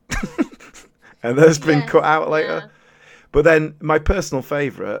 and that's been cut out later. Yeah. But then my personal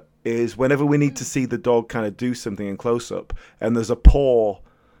favourite is whenever we need to see the dog kind of do something in close up, and there's a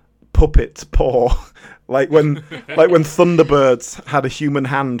puppet paw, like when Thunderbirds had a human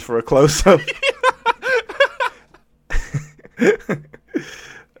hand for a close up.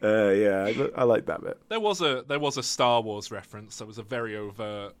 I like that bit. There was a Star Wars reference that was a very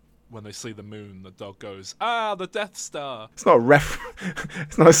overt. When they see the moon, the dog goes, the Death Star. It's not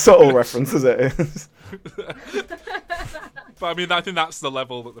it's not a subtle reference, is it? But I mean, I think that's the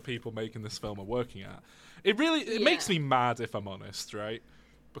level that the people making this film are working at. It makes me mad, if I'm honest, right?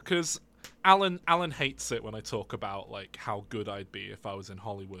 Because Alan hates it when I talk about, like, how good I'd be if I was in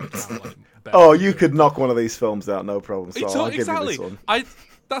Hollywood. How, like, you could knock one of these films out, no problem. So I'll give you this one.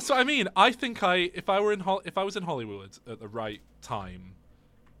 That's what I mean. I think if I was in Hollywood at the right time,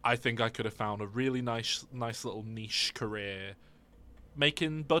 I think I could have found a really nice little niche career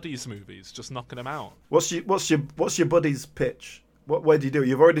making buddies movies, just knocking them out. What's your buddies pitch? Where do you do it?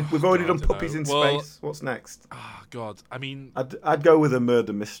 We've already done Puppies in Space. What's next? Oh God, I mean, I'd go with a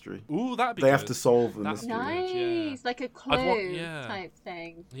murder mystery. Ooh, that'd be. They good. have to solve the mystery. Nice, like a Clue type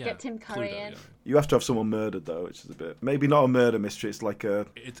thing. Yeah. Get Tim Curry in. Yeah. You have to have someone murdered though, which is a bit maybe not a murder mystery. It's like a.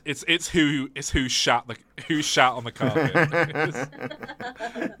 It's who shot on the carpet.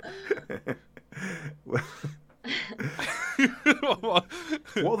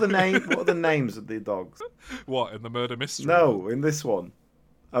 What are the names of the dogs? What, in the murder mystery? No, in this one.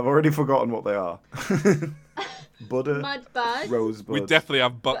 I've already forgotten what they are. Butter, Mudbud. Rosebud. We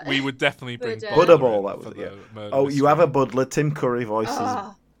would definitely bring Butterball. That was it. Oh, you have a Budler. Tim Curry voices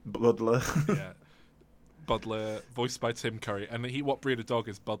Budler. Yeah, Budler, voiced by Tim Curry. And what breed of dog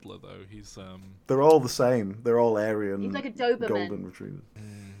is Budler though? He's They're all the same. They're all Aryan. He's like a Doberman. Golden Retriever.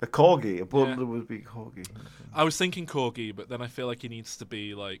 A corgi. A Budler would be a corgi. I was thinking corgi, but then I feel like he needs to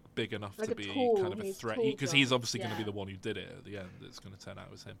be like big enough like to be tall, kind of a threat, because he's obviously going to be the one who did it at the end. It's going to turn out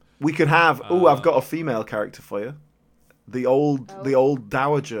as him. We could have. I've got a female character for you. the old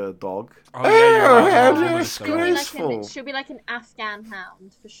dowager dog. Oh, yeah, you're allowed how to have a disgraceful. She'll be like an Afghan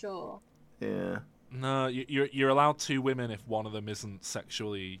hound for sure. Yeah. No, you're allowed 2 women if one of them isn't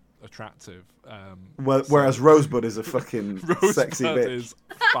sexually attractive. Well, whereas Rosebud is a fucking sexy Rosebud bitch. is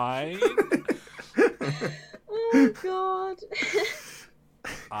fine. Oh god.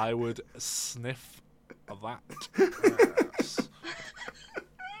 I would sniff that ass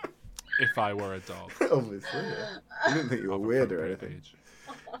if I were a dog. Obviously, yeah. I didn't think you were Of weird or appropriate anything. age.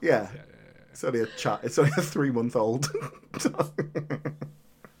 Yeah. Yeah. It's only a chat. It's only a 3-month-old.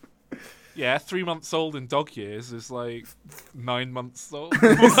 Yeah, 3 months old in dog years is like 9 months old.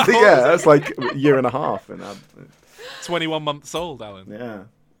 Yeah, that's like a year and a half. 21 months old, Alan. Yeah,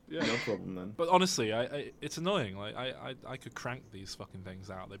 Yeah. no problem then. But honestly, it's annoying. Like I could crank these fucking things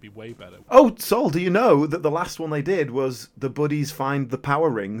out. They'd be way better. Oh, Sol, do you know that the last one they did was the buddies find the power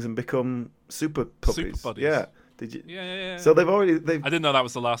rings and become super puppies? Super buddies. Yeah. Did you? Yeah. So they've I didn't know that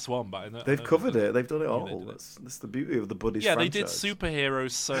was the last one, but I know they've covered it. They've done it I knew all. they did it. That's the beauty of the buddies. Yeah, franchise. they did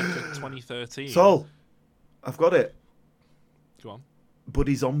superheroes circa 2013. Sol, I've got it. Go on.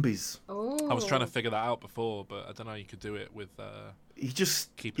 Buddy zombies. Oh. I was trying to figure that out before, but I don't know. You could do it with. You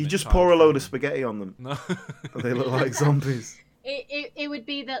just Keeping it pour a load child-friendly. of spaghetti on them. No. And they look like zombies. It would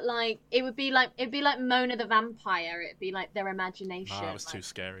be that like it'd be like Mona the vampire. It'd be like their imagination. No, that was like- too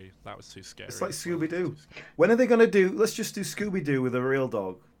scary. That was too scary. It's like That was Scooby Doo. too scary. When are they gonna do? Let's just do Scooby Doo with a real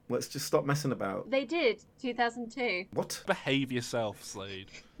dog. Let's just stop messing about. They did 2002. What? Behave yourself,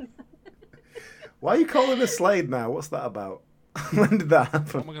 Slade. Why are you calling it Slade now? What's that about? When did that What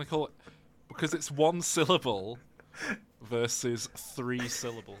happen? am I going to call it? Because it's 1 syllable versus 3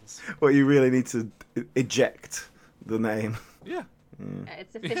 syllables. Well, you really need to eject the name. Yeah.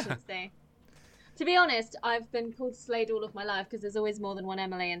 It's efficiency. To be honest, I've been called Slade all of my life because there's always more than one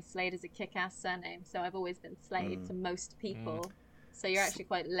Emily, and Slade is a kick-ass surname. So I've always been Slade to most people. So you're actually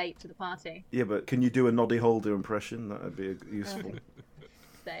quite late to the party. Yeah, but can you do a Noddy Holder impression? That would be useful.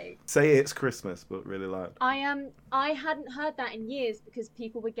 So Say it's Christmas, but really loud. I hadn't heard that in years because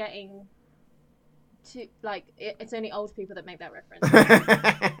people were getting to it's only old people that make that reference.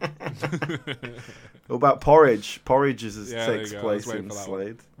 What about Porridge? Porridge Yeah, there takes you go. I was place waiting in for that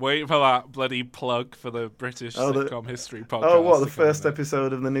Slade. Wait for that bloody plug for the British Oh, the- sitcom history podcast. Oh, what? The to come first in.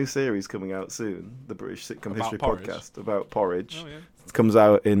 episode of the new series coming out soon. The British Sitcom About History porridge? podcast about porridge. Oh, yeah. It comes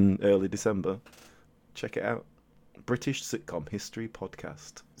out in early December. Check it out. British Sitcom History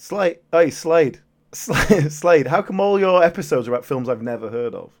podcast. Slade. Hey, Slade. Slade, how come all your episodes are about films I've never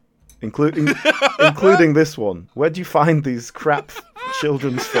heard of? Including this one. Where'd you find these crap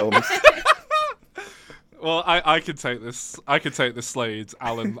children's films? Well, I could take this. I could take this, Slade.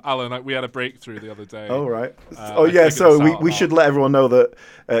 Alan, we had a breakthrough the other day. Oh, right. I Yeah, figured so this we out should about- let everyone know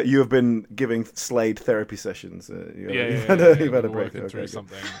that you have been giving Slade therapy sessions. You've had a we're break. working through Okay,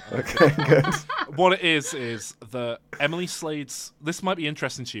 something. okay, good. What it is that Emily Slade's. This might be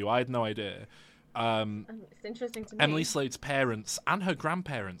interesting to you. I had no idea. It's interesting to me. Emily Slade's parents and her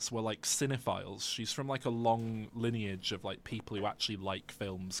grandparents were like cinephiles. She's from like a long lineage of like people who actually like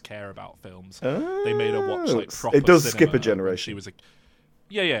films, care about films. They made her watch like proper It does cinema skip a when generation. She was a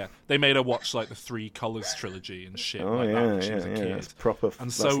yeah. They made her watch like the Three Colors trilogy and shit Oh, like that yeah, when she was a yeah. kid. It's proper. And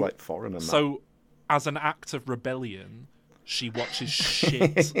That's so- like foreign and that. So, as an act of rebellion, she watches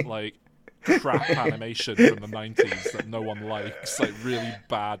shit like crap animation from the 90s that no one likes, like really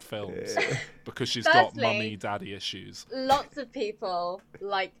bad films, because she's got Firstly- mummy daddy issues. Lots of people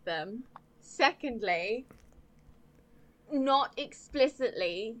like them. Secondly, not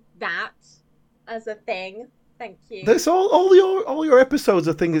explicitly that as a thing. Thank you. There's all your episodes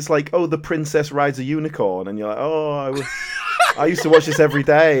are things like, oh, the princess rides a unicorn, and you're like, oh, I used to watch this every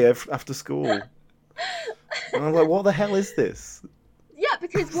day after school. And I'm like, what the hell is this? Yeah,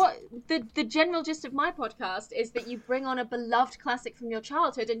 because what the general gist of my podcast is that you bring on a beloved classic from your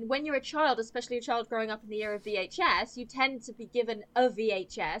childhood, and when you're a child, especially a child growing up in the era of VHS, you tend to be given a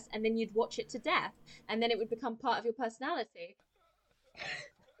VHS, and then you'd watch it to death, and then it would become part of your personality.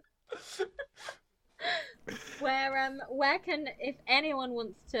 Where can, if anyone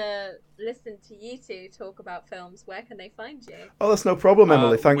wants to listen to you two talk about films, where can they find you? Oh, that's no problem,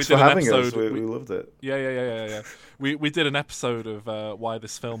 Emily. We Thanks did for an having us. episode- We loved it. Yeah. We did an episode of Why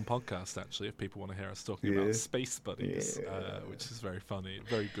This Film podcast, actually, if people want to hear us talking Yeah. about space buddies, Yeah. which is very funny,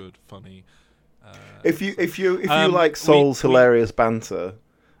 very good, funny. If you Um, like Saul's we- hilarious banter,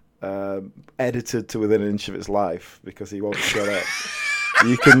 edited to within an inch of its life because he won't shut up.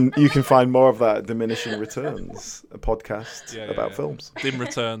 You can find more of that at Diminishing Returns, a podcast about films.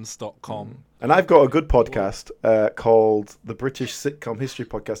 Dimreturns.com. And I've got a good podcast called the British Sitcom History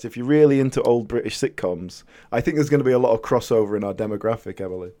Podcast. If you're really into old British sitcoms, I think there's going to be a lot of crossover in our demographic,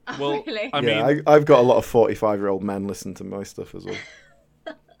 Emily. Well, really? I've got a lot of 45-year-old men listening to my stuff as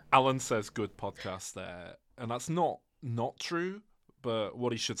well. Alan says good podcast there, and that's not true. But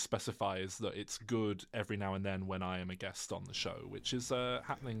what he should specify is that it's good every now and then when I am a guest on the show, which is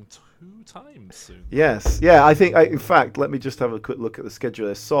happening 2 times soon. Yes. Yeah, I think, in fact, let me just have a quick look at the schedule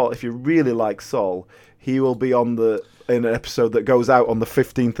there. Saul, if you really like Saul, he will be in an episode that goes out on the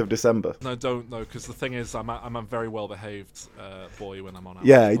 15th of December. No, don't, because the thing is, I'm a very well-behaved boy when I'm on.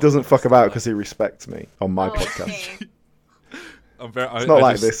 Yeah, he doesn't fuck about because he respects me on my podcast. It's not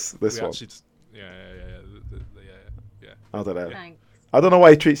like this one. Yeah. I don't know. Thanks. I don't know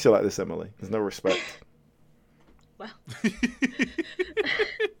why he treats you like this, Emily. There's no respect. Well. Great.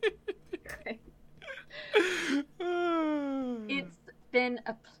 It's been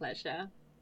a pleasure